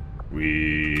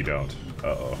 We don't.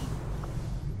 Uh-oh.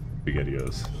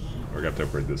 Spaghettios. We're gonna have to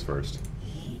upgrade this first.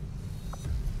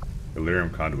 Delirium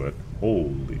conduit.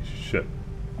 Holy shit.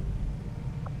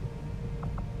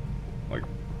 Like,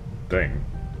 dang.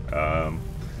 I'm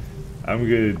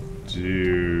gonna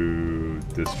do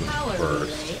this one Power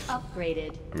first. relay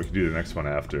upgraded. And we can do the next one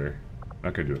after.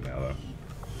 Not gonna do it now though.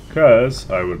 Because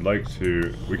I would like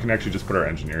to... We can actually just put our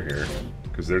engineer here.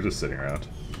 Because they're just sitting around.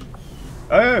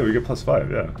 Oh yeah, we get +5,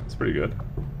 yeah. That's pretty good.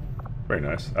 Very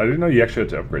nice. I didn't know you actually had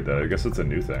to upgrade that. I guess it's a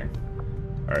new thing.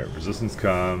 Alright, resistance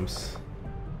comms.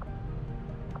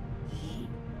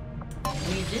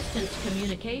 Resistance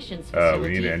communications We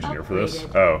facility need an engineer for this?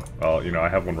 upgraded. Oh, well, you know, I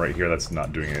have one right here that's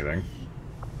not doing anything.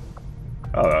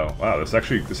 Oh, wow, this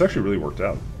actually really worked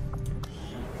out.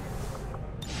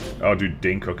 Oh, dude,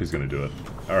 Dane Cook is gonna do it.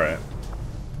 Alright.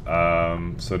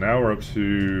 So now we're up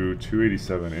to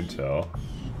 287 intel.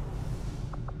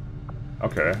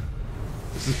 Okay.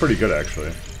 This is pretty good,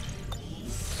 actually.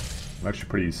 I'm actually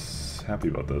pretty happy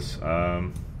about this.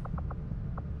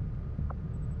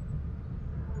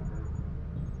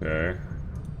 Okay.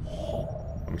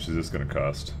 How much is this gonna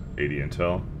cost? 80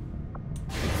 intel.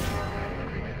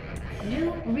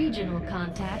 New regional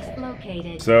contacts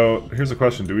located. So, here's a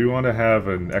question. Do we want to have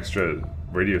an extra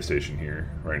radio station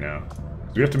here right now?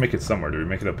 Do we have to make it somewhere? Do we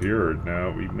make it up here or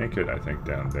no? We make it, I think,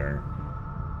 down there.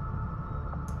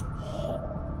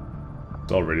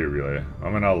 It's all radio relay.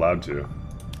 I'm not allowed to.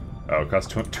 Oh, it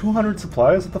costs 200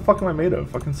 supplies? What the fuck am I made of?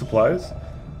 Fucking supplies?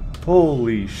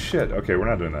 Holy shit. Okay, we're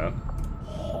not doing that.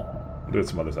 We'll do it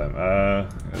some other time.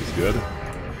 That's good.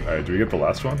 Alright, do we get the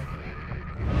last one?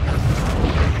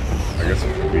 I guess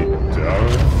we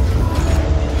don't.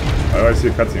 Why do I see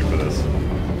a cutscene for this?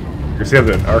 I guess you have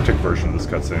the Arctic version of this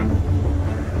cutscene.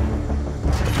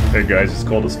 Hey guys, it's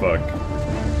cold as fuck.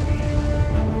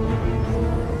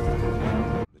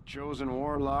 The Chosen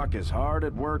Warlock is hard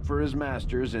at work for his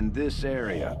masters in this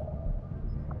area.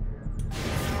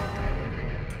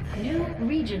 New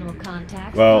regional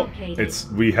contacts Well, located.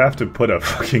 we have to put a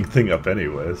fucking thing up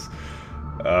anyways.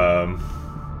 Fucking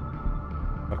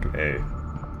A.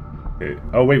 Okay.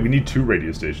 Oh wait, we need 2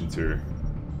 radio stations here.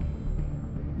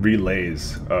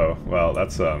 Relays. Oh, well,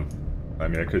 that's, I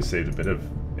mean, I could have saved a bit of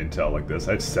intel like this.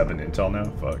 I have 7 intel now?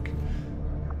 Fuck.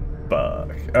 Fuck.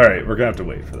 Alright, we're gonna have to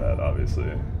wait for that,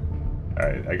 obviously.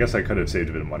 Alright, I guess I could have saved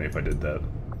a bit of money if I did that.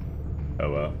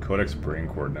 Oh well. Codex brain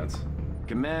coordinates.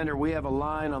 Commander, we have a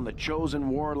line on the chosen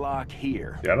warlock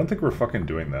here. Yeah, I don't think we're fucking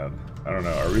doing that. I don't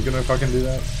know. Are we gonna fucking do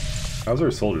that? How's our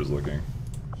soldiers looking?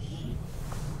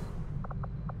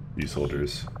 You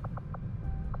soldiers.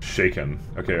 Shaken.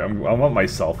 Okay, I want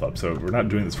myself up, so we're not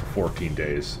doing this for 14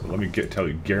 days. Let me tell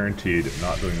you, guaranteed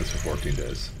not doing this for 14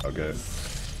 days. Okay.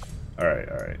 Alright,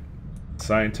 alright.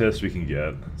 Scientist we can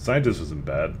get. Scientist wasn't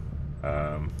bad.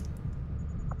 I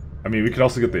mean, we could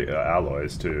also get the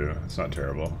alloys too. It's not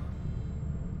terrible.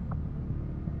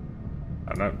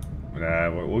 I'm not...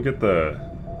 Nah, we'll get the...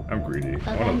 I'm greedy.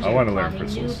 I want to learn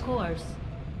crystals.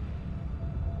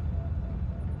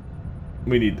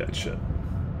 We need that shit.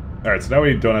 Alright, so now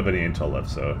we don't have any intel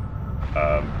left, so...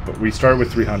 but we started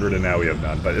with 300 and now we have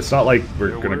none. But it's not like we're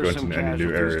going to go into any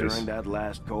new areas. We got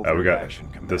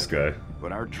this guy.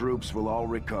 But our troops will all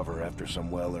recover after some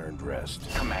well-earned rest.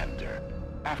 Commander,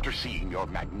 after seeing your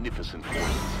magnificent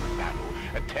forces in battle,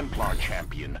 a Templar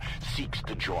champion seeks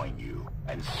to join you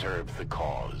and serve the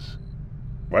cause.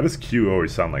 Why does Q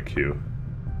always sound like Q?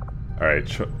 Alright,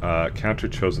 counter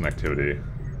chosen activity.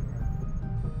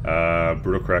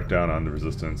 Brutal crackdown on the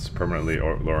resistance, permanently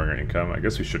lowering our income. I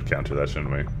guess we should counter that,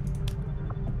 shouldn't we?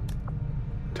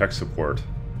 Tech support.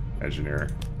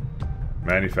 Engineer.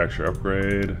 Manufacture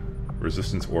upgrade.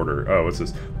 Resistance order. Oh, what's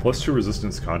this? +2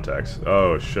 resistance contacts.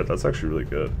 Oh shit, that's actually really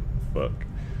good. Fuck.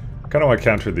 Kinda want to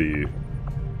counter the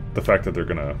fact that they're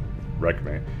gonna wreck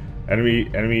me.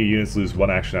 Enemy units lose 1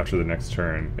 action after the next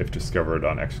turn if discovered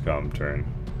on XCOM turn.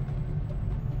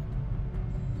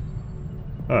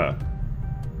 Huh.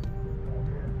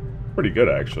 Pretty good,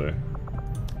 actually.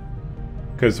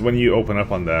 Because when you open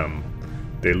up on them,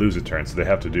 they lose a turn, so they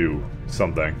have to do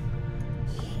something.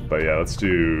 But yeah, let's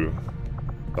do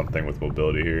something with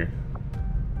mobility here.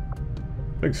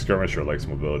 I think Skirmisher likes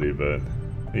mobility, but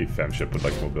maybe Femship would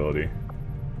like mobility.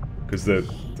 Because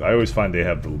I always find they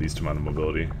have the least amount of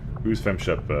mobility. Who's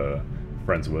Femship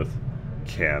friends with?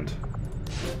 Can't.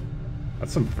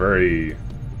 That's some very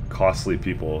costly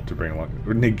people to bring along.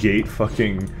 Negate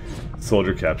fucking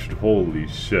soldier captured. Holy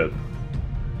shit.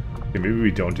 Okay, maybe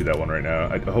we don't do that one right now.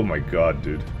 Oh my god,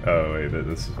 dude. Oh wait,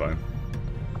 this is fine.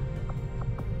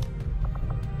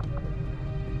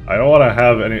 I don't want to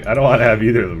have any. I don't want to have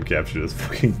either of them captured. It's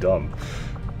fucking dumb.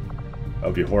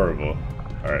 That'd be horrible.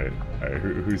 All right, all right.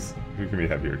 Who can we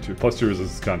have here? +2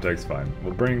 resistance contacts. Fine.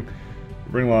 We'll bring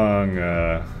along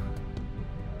that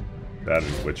and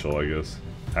Witchell, I guess.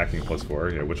 Hacking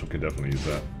 +4. Yeah, Witchell can definitely use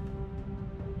that.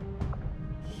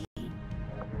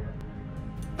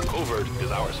 Covert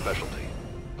is our specialty.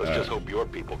 Let's just hope your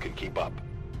people can keep up.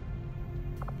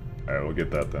 All right, we'll get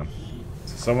that then.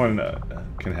 So someone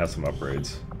can have some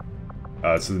upgrades.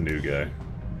 This is a new guy.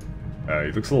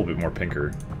 He looks a little bit more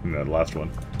pinker than the last one.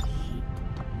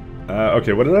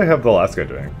 Okay, what did I have the last guy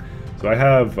doing? So I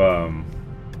have,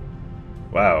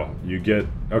 wow, you get...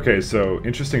 Okay, so,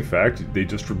 interesting fact, they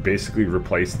just basically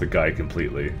replaced the guy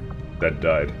completely that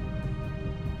died.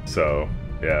 So,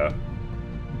 yeah.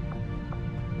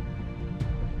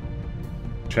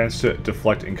 Chance to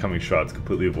deflect incoming shots,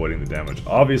 completely avoiding the damage.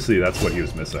 Obviously, that's what he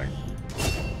was missing.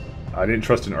 I didn't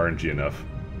trust in RNG enough.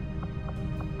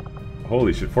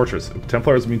 Holy shit, Fortress.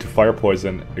 Templars mean to fire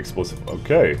poison, explosive.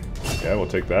 Okay. Yeah, we'll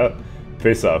take that.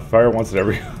 Face off. Fire once at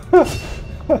every... I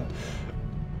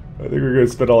think we're gonna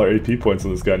spend all our AP points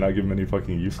on this guy, not give him any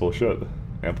fucking useful shit.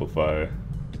 Amplify.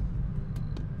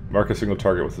 Mark a single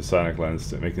target with a sonic lens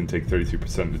to make them take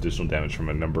 33% additional damage from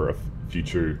a number of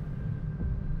future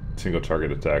single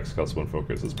target attacks. Costs 1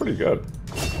 focus. That's pretty good.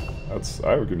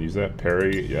 I would use that.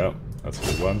 Parry, yeah, that's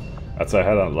a good one. That's what I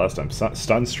had on it last time.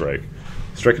 Stun strike.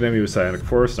 Strike an enemy with psionic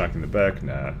force, knocking them back.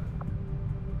 Nah.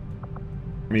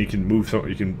 I mean, you can move.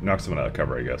 You can knock someone out of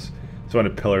cover, I guess. So on a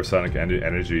pillar of sonic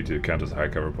energy to count as a high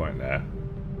cover point. Nah.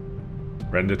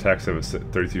 Rend attacks have a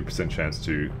 33% chance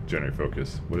to generate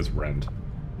focus. What is rend?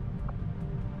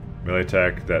 Melee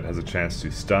attack that has a chance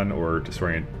to stun or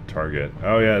disorient target.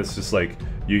 Oh yeah, it's just like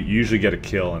you usually get a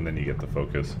kill and then you get the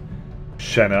focus.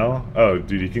 Chanel? Oh,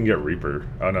 dude, you can get Reaper.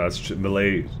 Oh no, that's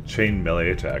chain melee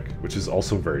attack, which is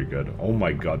also very good. Oh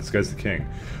my god, this guy's the king.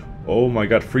 Oh my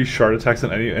god, free shard attacks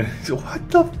on any... What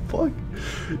the fuck?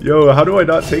 Yo, how do I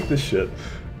not take this shit?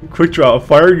 Quick draw,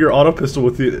 firing your auto pistol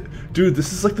with the... Dude,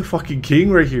 this is like the fucking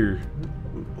king right here.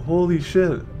 Holy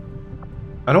shit.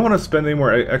 I don't want to spend any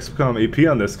more XCOM AP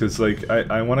on this, because like,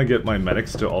 I want to get my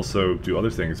medics to also do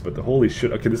other things, but the holy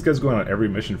shit. Okay, this guy's going on every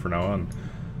mission from now on.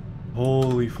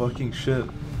 Holy fucking shit.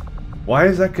 Why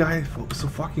is that guy so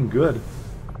fucking good?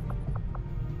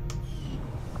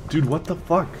 Dude, what the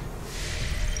fuck?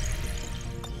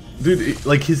 Dude,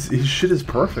 like, his shit is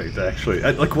perfect, actually.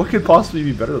 Like, what could possibly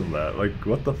be better than that? Like,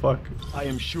 what the fuck? I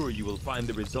am sure you will find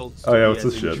the results Oh, yeah, to what's be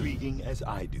this as shit? intriguing as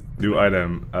I do. New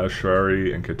item,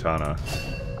 Ashari and Katana.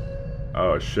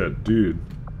 Oh, shit, dude.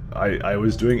 I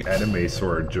was doing anime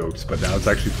sword jokes, but now it's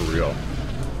actually for real.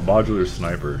 Modular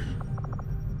sniper.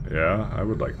 Yeah, I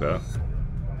would like that.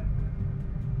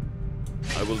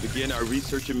 I will begin our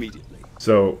research immediately.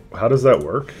 So, how does that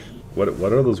work? What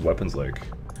are those weapons like?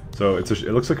 So it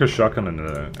looks like a shotgun and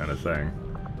a thing.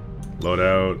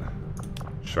 Loadout,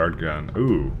 shotgun.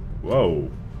 Ooh, whoa,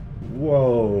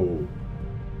 whoa,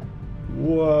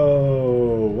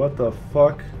 whoa! What the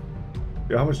fuck?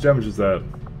 Yeah, how much damage is that?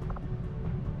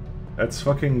 That's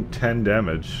fucking 10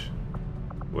 damage.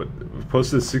 What?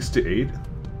 Posted 6 to 8.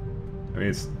 I mean,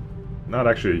 it's not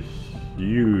actually a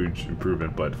huge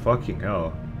improvement, but fucking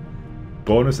hell.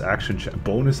 Bonus action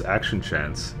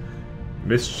chance.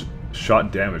 Missed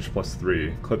shot damage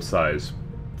 +3. Clip size.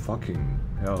 Fucking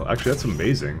hell. Actually, that's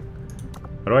amazing.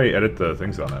 How do I edit the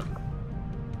things on it?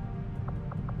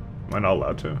 Am I not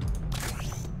allowed to?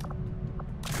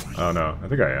 Oh no, I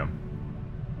think I am.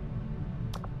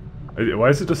 Why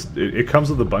is it just... It comes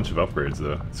with a bunch of upgrades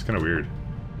though. It's kind of weird.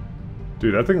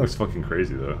 Dude, that thing looks fucking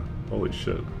crazy though. Holy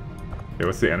shit. Okay,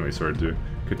 what's the enemy sword do?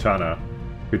 Katana.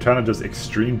 Katana does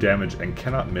extreme damage and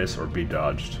cannot miss or be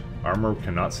dodged. Armor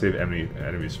cannot save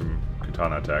enemies from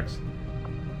katana attacks.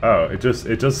 Oh, it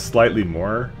does slightly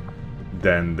more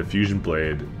than the fusion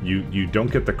blade. You don't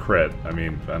get the crit. I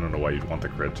mean, I don't know why you'd want the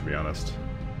crit, to be honest.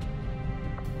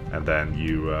 And then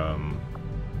you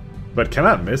but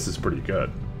cannot miss is pretty good.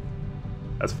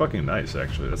 That's fucking nice,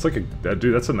 actually. That's like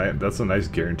dude. That's a nice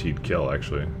guaranteed kill,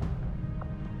 actually.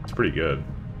 It's pretty good.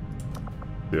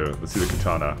 Yeah, let's see the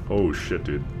katana. Oh shit,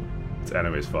 dude. It's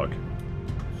anime as fuck.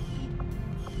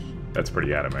 That's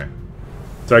pretty anime.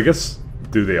 So I guess,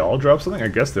 do they all drop something? I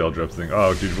guess they all drop something.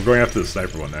 Oh, dude, we're going after the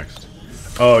sniper one next.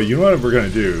 Oh, you know what we're gonna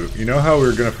do? You know how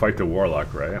we're gonna fight the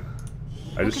warlock, right?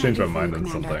 I just changed my mind on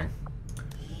something.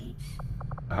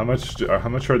 How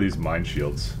much are these mine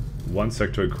shields? 1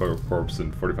 sectoid corpse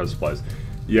and 45 supplies.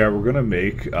 Yeah, we're gonna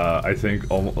make, I think,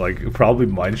 like, probably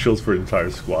mine shields for an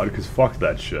entire squad, because fuck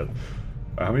that shit.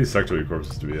 How many sectoid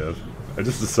corpses do we have? I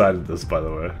just decided this, by the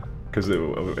way. Because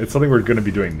it's something we're gonna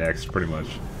be doing next, pretty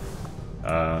much.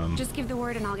 Just give the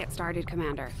word and I'll get started,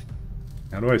 Commander.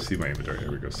 How do I see my inventory? Here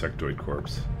we go, sectoid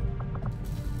corpse.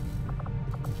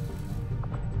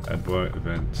 Add boy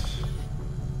event.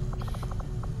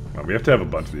 Oh, we have to have a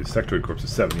bunch of these. Sectoid corpse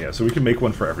is 7, yeah. So we can make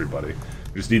one for everybody.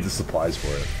 We just need the supplies for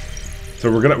it.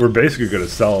 So we're basically gonna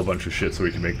sell a bunch of shit so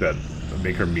we can make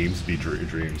our memes be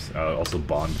dreams. Also,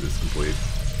 bond is complete.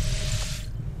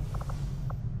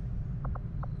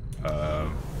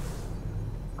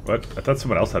 What? I thought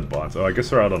someone else had bonds. Oh, I guess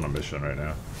they're out on a mission right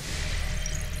now.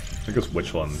 I think it's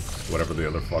which one? Whatever the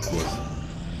other fuck was.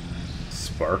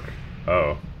 Spark?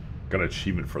 Oh. Got an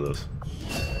achievement for this.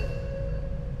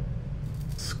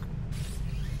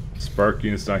 Spark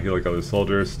units not heal like other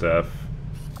soldiers. Staff.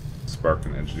 Spark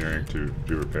and engineering to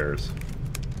do repairs.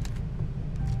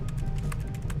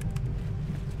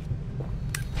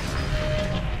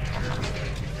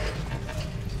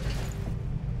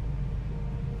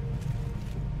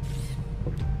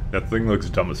 That thing looks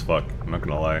dumb as fuck, I'm not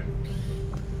gonna lie.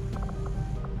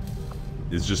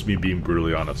 It's just me being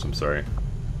brutally honest, I'm sorry.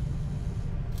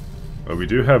 But we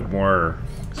do have more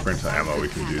experimental ammo we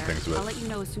can do things with. I'll let you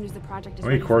know as soon as the project is How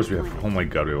many ready cores for we have? deployment. Oh my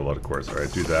god, we have a lot of cores.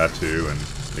 Alright, do that too, and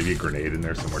maybe a grenade in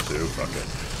there somewhere too. Fuck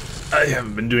it. I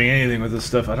haven't been doing anything with this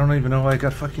stuff. I don't even know why I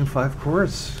got fucking 5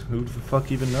 cores. Who the fuck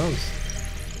even knows?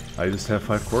 I just have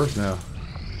 5 cores now.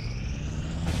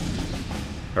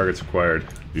 Targets acquired.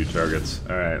 View targets.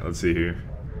 Alright, let's see here.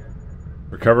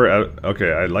 Recover out.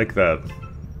 Okay, I like that.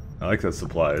 I like that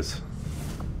supplies.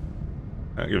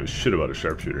 I don't give a shit about a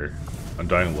sharpshooter.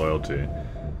 Undying loyalty.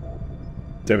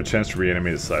 To have a chance to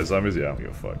reanimate his size zombies? Yeah, I don't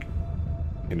give a fuck.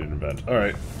 In an event.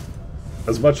 Alright.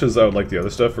 As much as I would like the other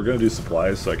stuff, we're gonna do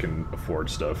supplies so I can afford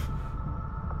stuff.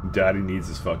 Daddy needs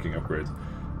his fucking upgrades.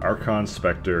 Archon,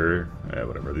 Spectre,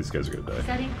 whatever, these guys are gonna die.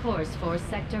 Setting course for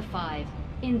Sector 5,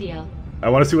 India. I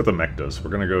want to see what the mech does.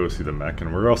 We're gonna go see the mech,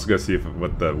 and we're also gonna see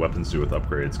what the weapons do with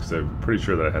upgrades, because I'm pretty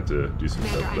sure that I had to do some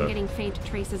Commander, stuff I'm with that. getting faint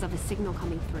traces of a signal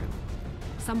coming through.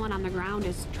 Someone on the ground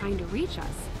is trying to reach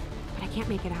us, but I can't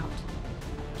make it out.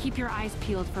 Keep your eyes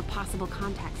peeled for possible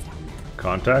contacts down there.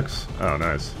 Contacts? Oh,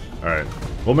 nice. Alright.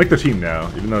 We'll make the team now,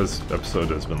 even though this episode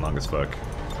has been long as fuck.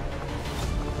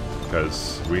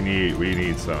 Because we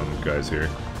need some guys here.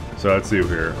 So let's see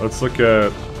here. Let's look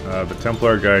at the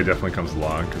Templar guy. Definitely comes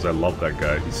along because I love that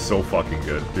guy. He's so fucking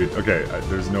good, dude. Okay,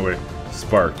 there's no way.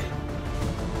 Spark.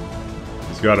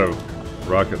 He's got a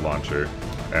rocket launcher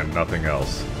and nothing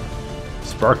else.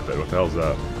 Spark bit, what the hell is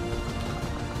that?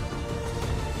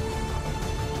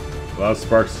 A lot of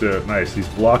sparks too. Nice, he's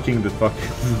blocking the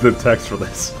the text for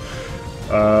this.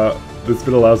 This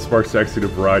bit allows sparks to execute a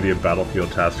variety of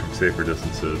battlefield tasks from safer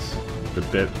distances. The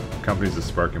bit accompanies the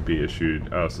spark can be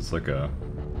issued. Oh, so it's like a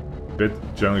bit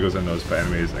generally goes unnoticed by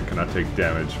enemies and cannot take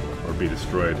damage or be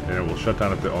destroyed, and it will shut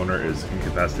down if the owner is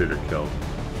incapacitated or killed.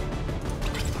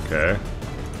 Okay.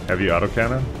 Heavy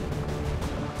autocannon?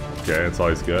 Okay, that's all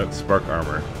he's got. Spark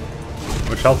armor. How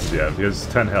much health does he have? He has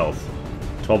 10 health,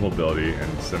 12 mobility,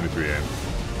 and 73 aim.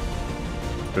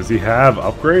 Does he have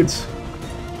upgrades?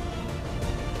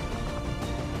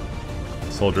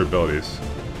 Soldier abilities.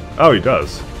 Oh, he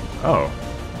does. Oh.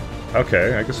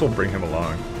 Okay, I guess we'll bring him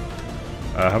along.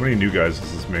 How many new guys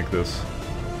does this make this?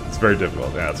 It's very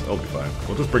difficult. Yeah, it'll be fine.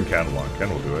 We'll just bring Ken along. Ken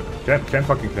will do it. Ken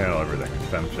fucking can handle everything.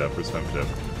 Fem chef or Fem chef.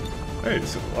 Hey,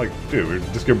 just, like, dude, we're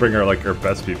just gonna bring our, like, our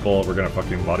best people. We're gonna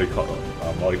fucking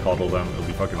mollycoddle them. It'll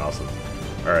be fucking awesome.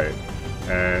 Alright.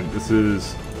 And this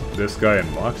is this guy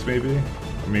and Mox, maybe?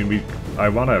 I mean, I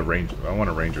want a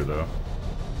ranger, though.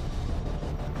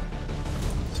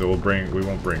 So we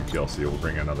won't bring TLC, we'll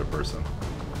bring another person.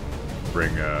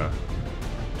 Bring,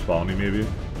 Twalny, maybe?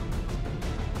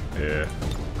 Yeah.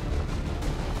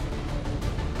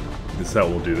 This is how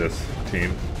we'll do this,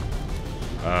 team.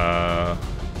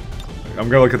 I'm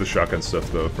gonna look at the shotgun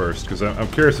stuff, though, first, because I'm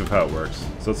curious of how it works.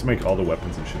 So let's make all the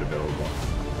weapons and shit available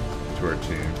to our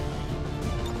team.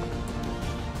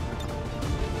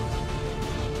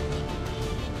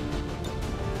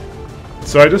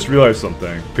 So I just realized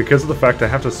something. Because of the fact I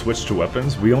have to switch to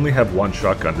weapons, we only have one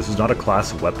shotgun. This is not a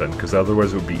class weapon, because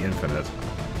otherwise it would be infinite.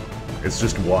 It's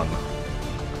just one.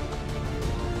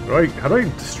 How do I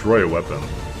destroy a weapon?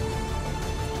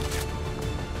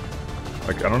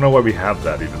 Like, I don't know why we have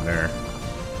that even there.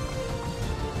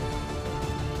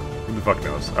 Who the fuck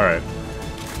knows? Alright.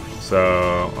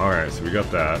 So we got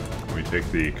that. We take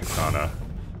the katana.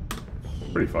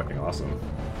 Pretty fucking awesome.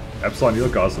 Epsilon, you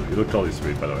look awesome. You look totally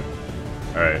sweet, by the way.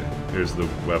 Alright, here's the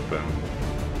weapon.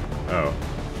 Oh.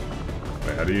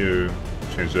 Wait, how do you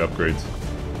change the upgrades?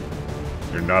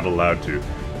 You're not allowed to.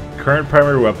 Current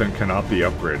primary weapon cannot be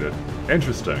upgraded.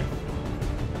 Interesting.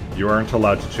 You aren't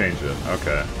allowed to change it.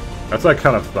 Okay. That's what I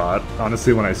kind of thought.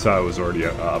 Honestly, when I saw it was already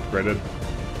upgraded.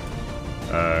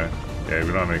 Yeah, we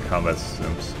don't have any combat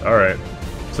systems. Alright.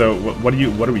 So, what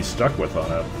are we stuck with on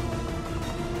it?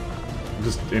 I'm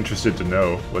just interested to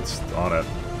know what's on it.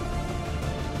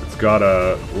 It's got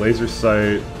a laser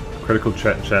sight, critical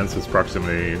chance of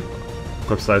proximity,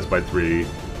 clip size by 3,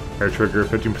 hair trigger,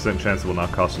 15% chance it will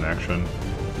not cost an action.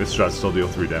 This shot still deal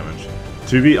 3 damage.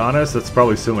 To be honest, that's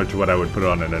probably similar to what I would put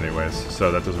on it anyways,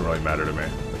 so that doesn't really matter to me.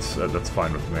 That's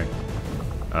fine with me.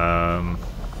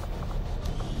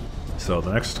 So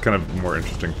the next kind of more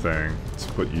interesting thing is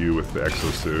put you with the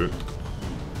exosuit.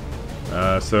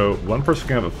 So one person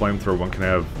can have a flamethrower, one can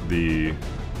have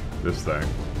this thing.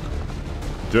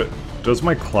 Does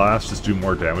my class just do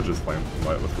more damage with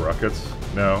rockets?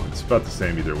 No, it's about the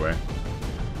same either way.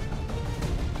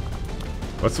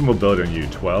 What's the mobility on you?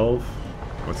 12?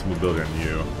 What's the mobility on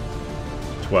you?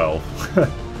 12.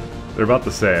 They're about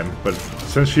the same, but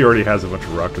since she already has a bunch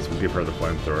of rockets, we'll give her the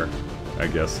flamethrower, I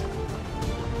guess.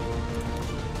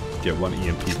 Get one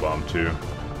EMP bomb, too.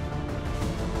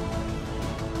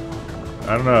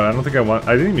 I don't know, I don't think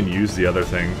I didn't even use the other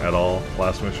thing at all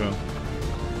last mission.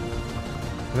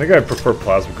 I think I prefer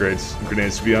plasma grenades,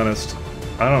 to be honest.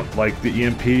 I don't like the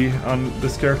EMP on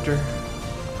this character.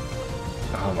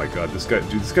 Oh my god, this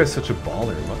guy's such a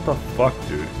baller. What the fuck,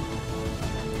 dude?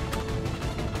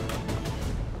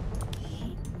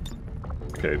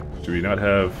 Okay, do we not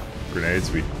have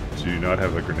grenades? We do not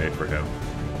have a grenade for him.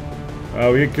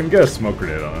 We can get a smoke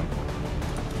grenade on him.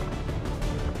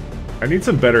 I need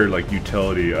some better, like,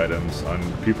 utility items on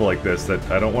people like this that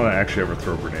I don't want to actually ever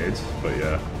throw grenades, but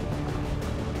yeah.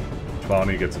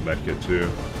 Twalny gets a medkit too.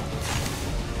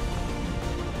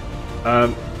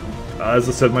 As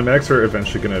I said, my medics are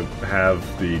eventually going to have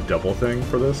the double thing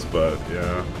for this, but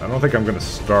yeah, I don't think I'm going to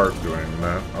start doing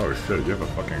that. Oh shit, you have a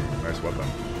fucking nice weapon.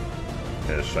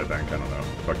 Ish, I think, I don't know.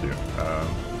 Fuck you.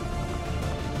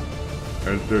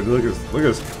 Look at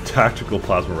this tactical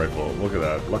plasma rifle. Look at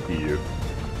that. Lucky you.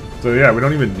 So yeah, we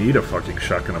don't even need a fucking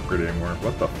shotgun upgrade anymore.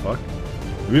 What the fuck?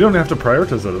 We don't have to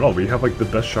prioritize that at all. We have like the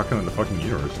best shotgun in the fucking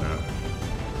universe now.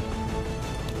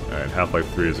 Alright, Half-Life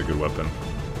 3 is a good weapon.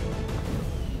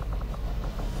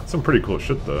 Some pretty cool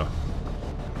shit though.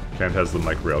 Kent has the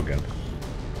mic railgun.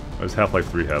 What does Half-Life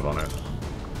 3 have on it?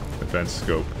 Advanced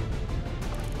scope.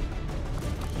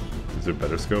 Is there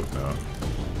better scope? No.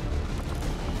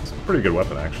 Pretty good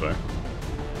weapon, actually.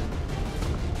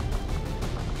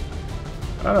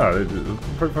 I don't know.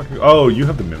 Pretty fucking. Oh, you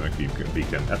have the mimic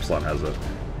beacon. Epsilon has it.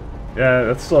 Yeah,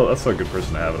 that's still a good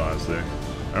person to have it, honestly. I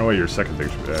don't know what your second thing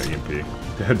should be. EMP.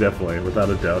 Definitely, without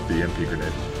a doubt, the EMP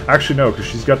grenade. Actually, no, because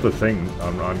she's got the thing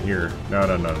on here.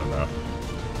 No.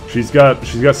 She's got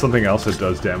something else that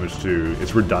does damage to.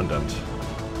 It's redundant.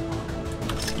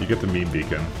 You get the meme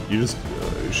beacon. You just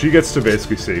she gets to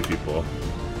basically save people.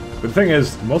 But the thing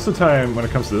is, most of the time when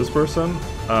it comes to this person,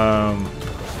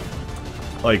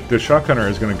 like the shotgunner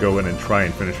is going to go in and try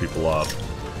and finish people off.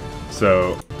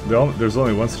 So there's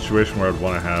only one situation where I'd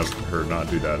want to have her not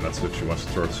do that, and that's if she wants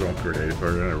to throw a own grenade if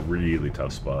we're in a really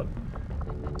tough spot.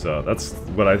 So that's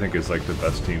what I think is like the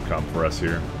best team comp for us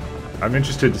here. I'm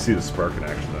interested to see the Spark in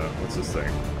action though. What's this thing?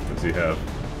 What does he have?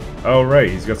 Oh right,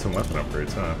 he's got some weapon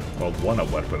upgrades, huh? Well, one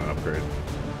weapon upgrade.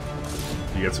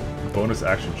 He gets bonus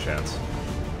action chance.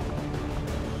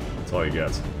 That's all he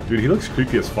gets. Dude, he looks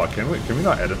creepy as fuck. Can we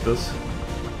not edit this?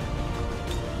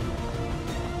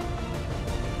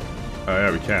 Oh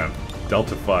yeah, we can.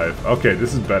 Delta 5. Okay,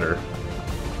 this is better.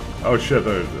 Oh shit,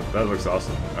 that looks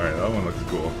awesome. Alright, that one looks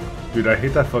cool. Dude, I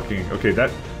hate that fucking... Okay,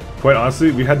 that... Quite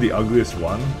honestly, we had the ugliest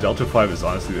one. Delta 5 is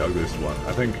honestly the ugliest one.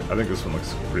 I think this one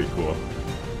looks pretty cool.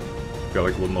 Got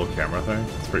like a little camera thing.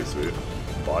 It's pretty sweet.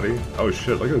 Body? Oh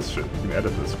shit, look at this shit. You can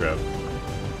edit this crap.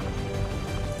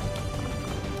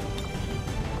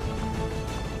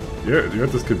 Yeah, you know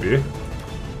what this could be?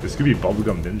 This could be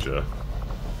Bubblegum Ninja.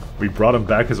 We brought him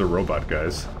back as a robot,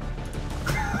 guys.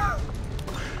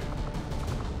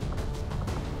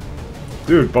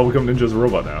 Dude, Bubblegum Ninja's a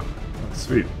robot now. Oh,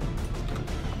 sweet.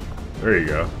 There you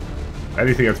go.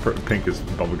 Anything that's pink is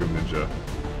Bubblegum Ninja.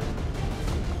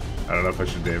 I don't know if I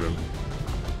should name him.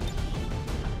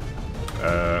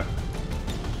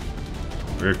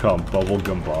 We're gonna call him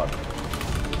Bubblegum Bot.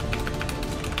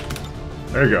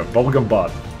 There you go, Bubblegum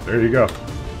Bot. There you go.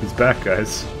 He's back,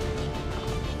 guys.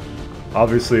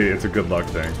 Obviously, it's a good luck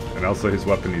thing, and also his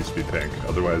weapon needs to be pink.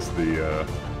 Otherwise,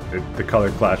 the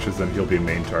color clashes, and he'll be a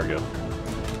main target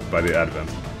by the Advent.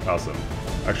 Awesome.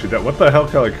 Actually, what the hell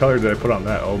color did I put on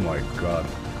that? Oh my god.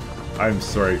 I'm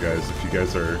sorry, guys, if you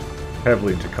guys are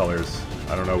heavily into colors.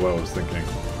 I don't know what I was thinking.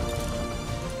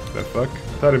 The fuck?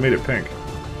 I thought I made it pink.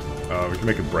 We can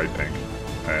make it bright pink.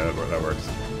 Alright, that works.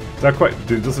 It's not quite.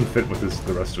 Dude, it doesn't fit with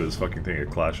the rest of his fucking thing. It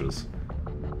clashes.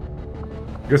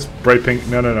 I guess bright pink.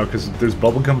 No, because there's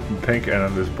bubblegum pink and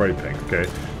then there's bright pink. Okay,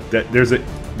 there's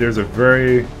a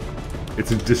very,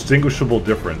 it's a distinguishable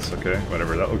difference. Okay,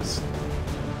 whatever. That looks.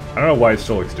 I don't know why it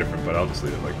still looks different, but I'll just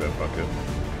leave it like that. Fuck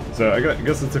it. So I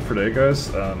guess that's it for today, guys.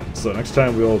 So next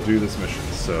time we'll do this mission.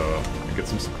 So we get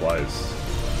some supplies.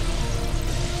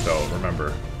 So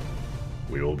remember,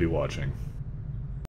 we will be watching.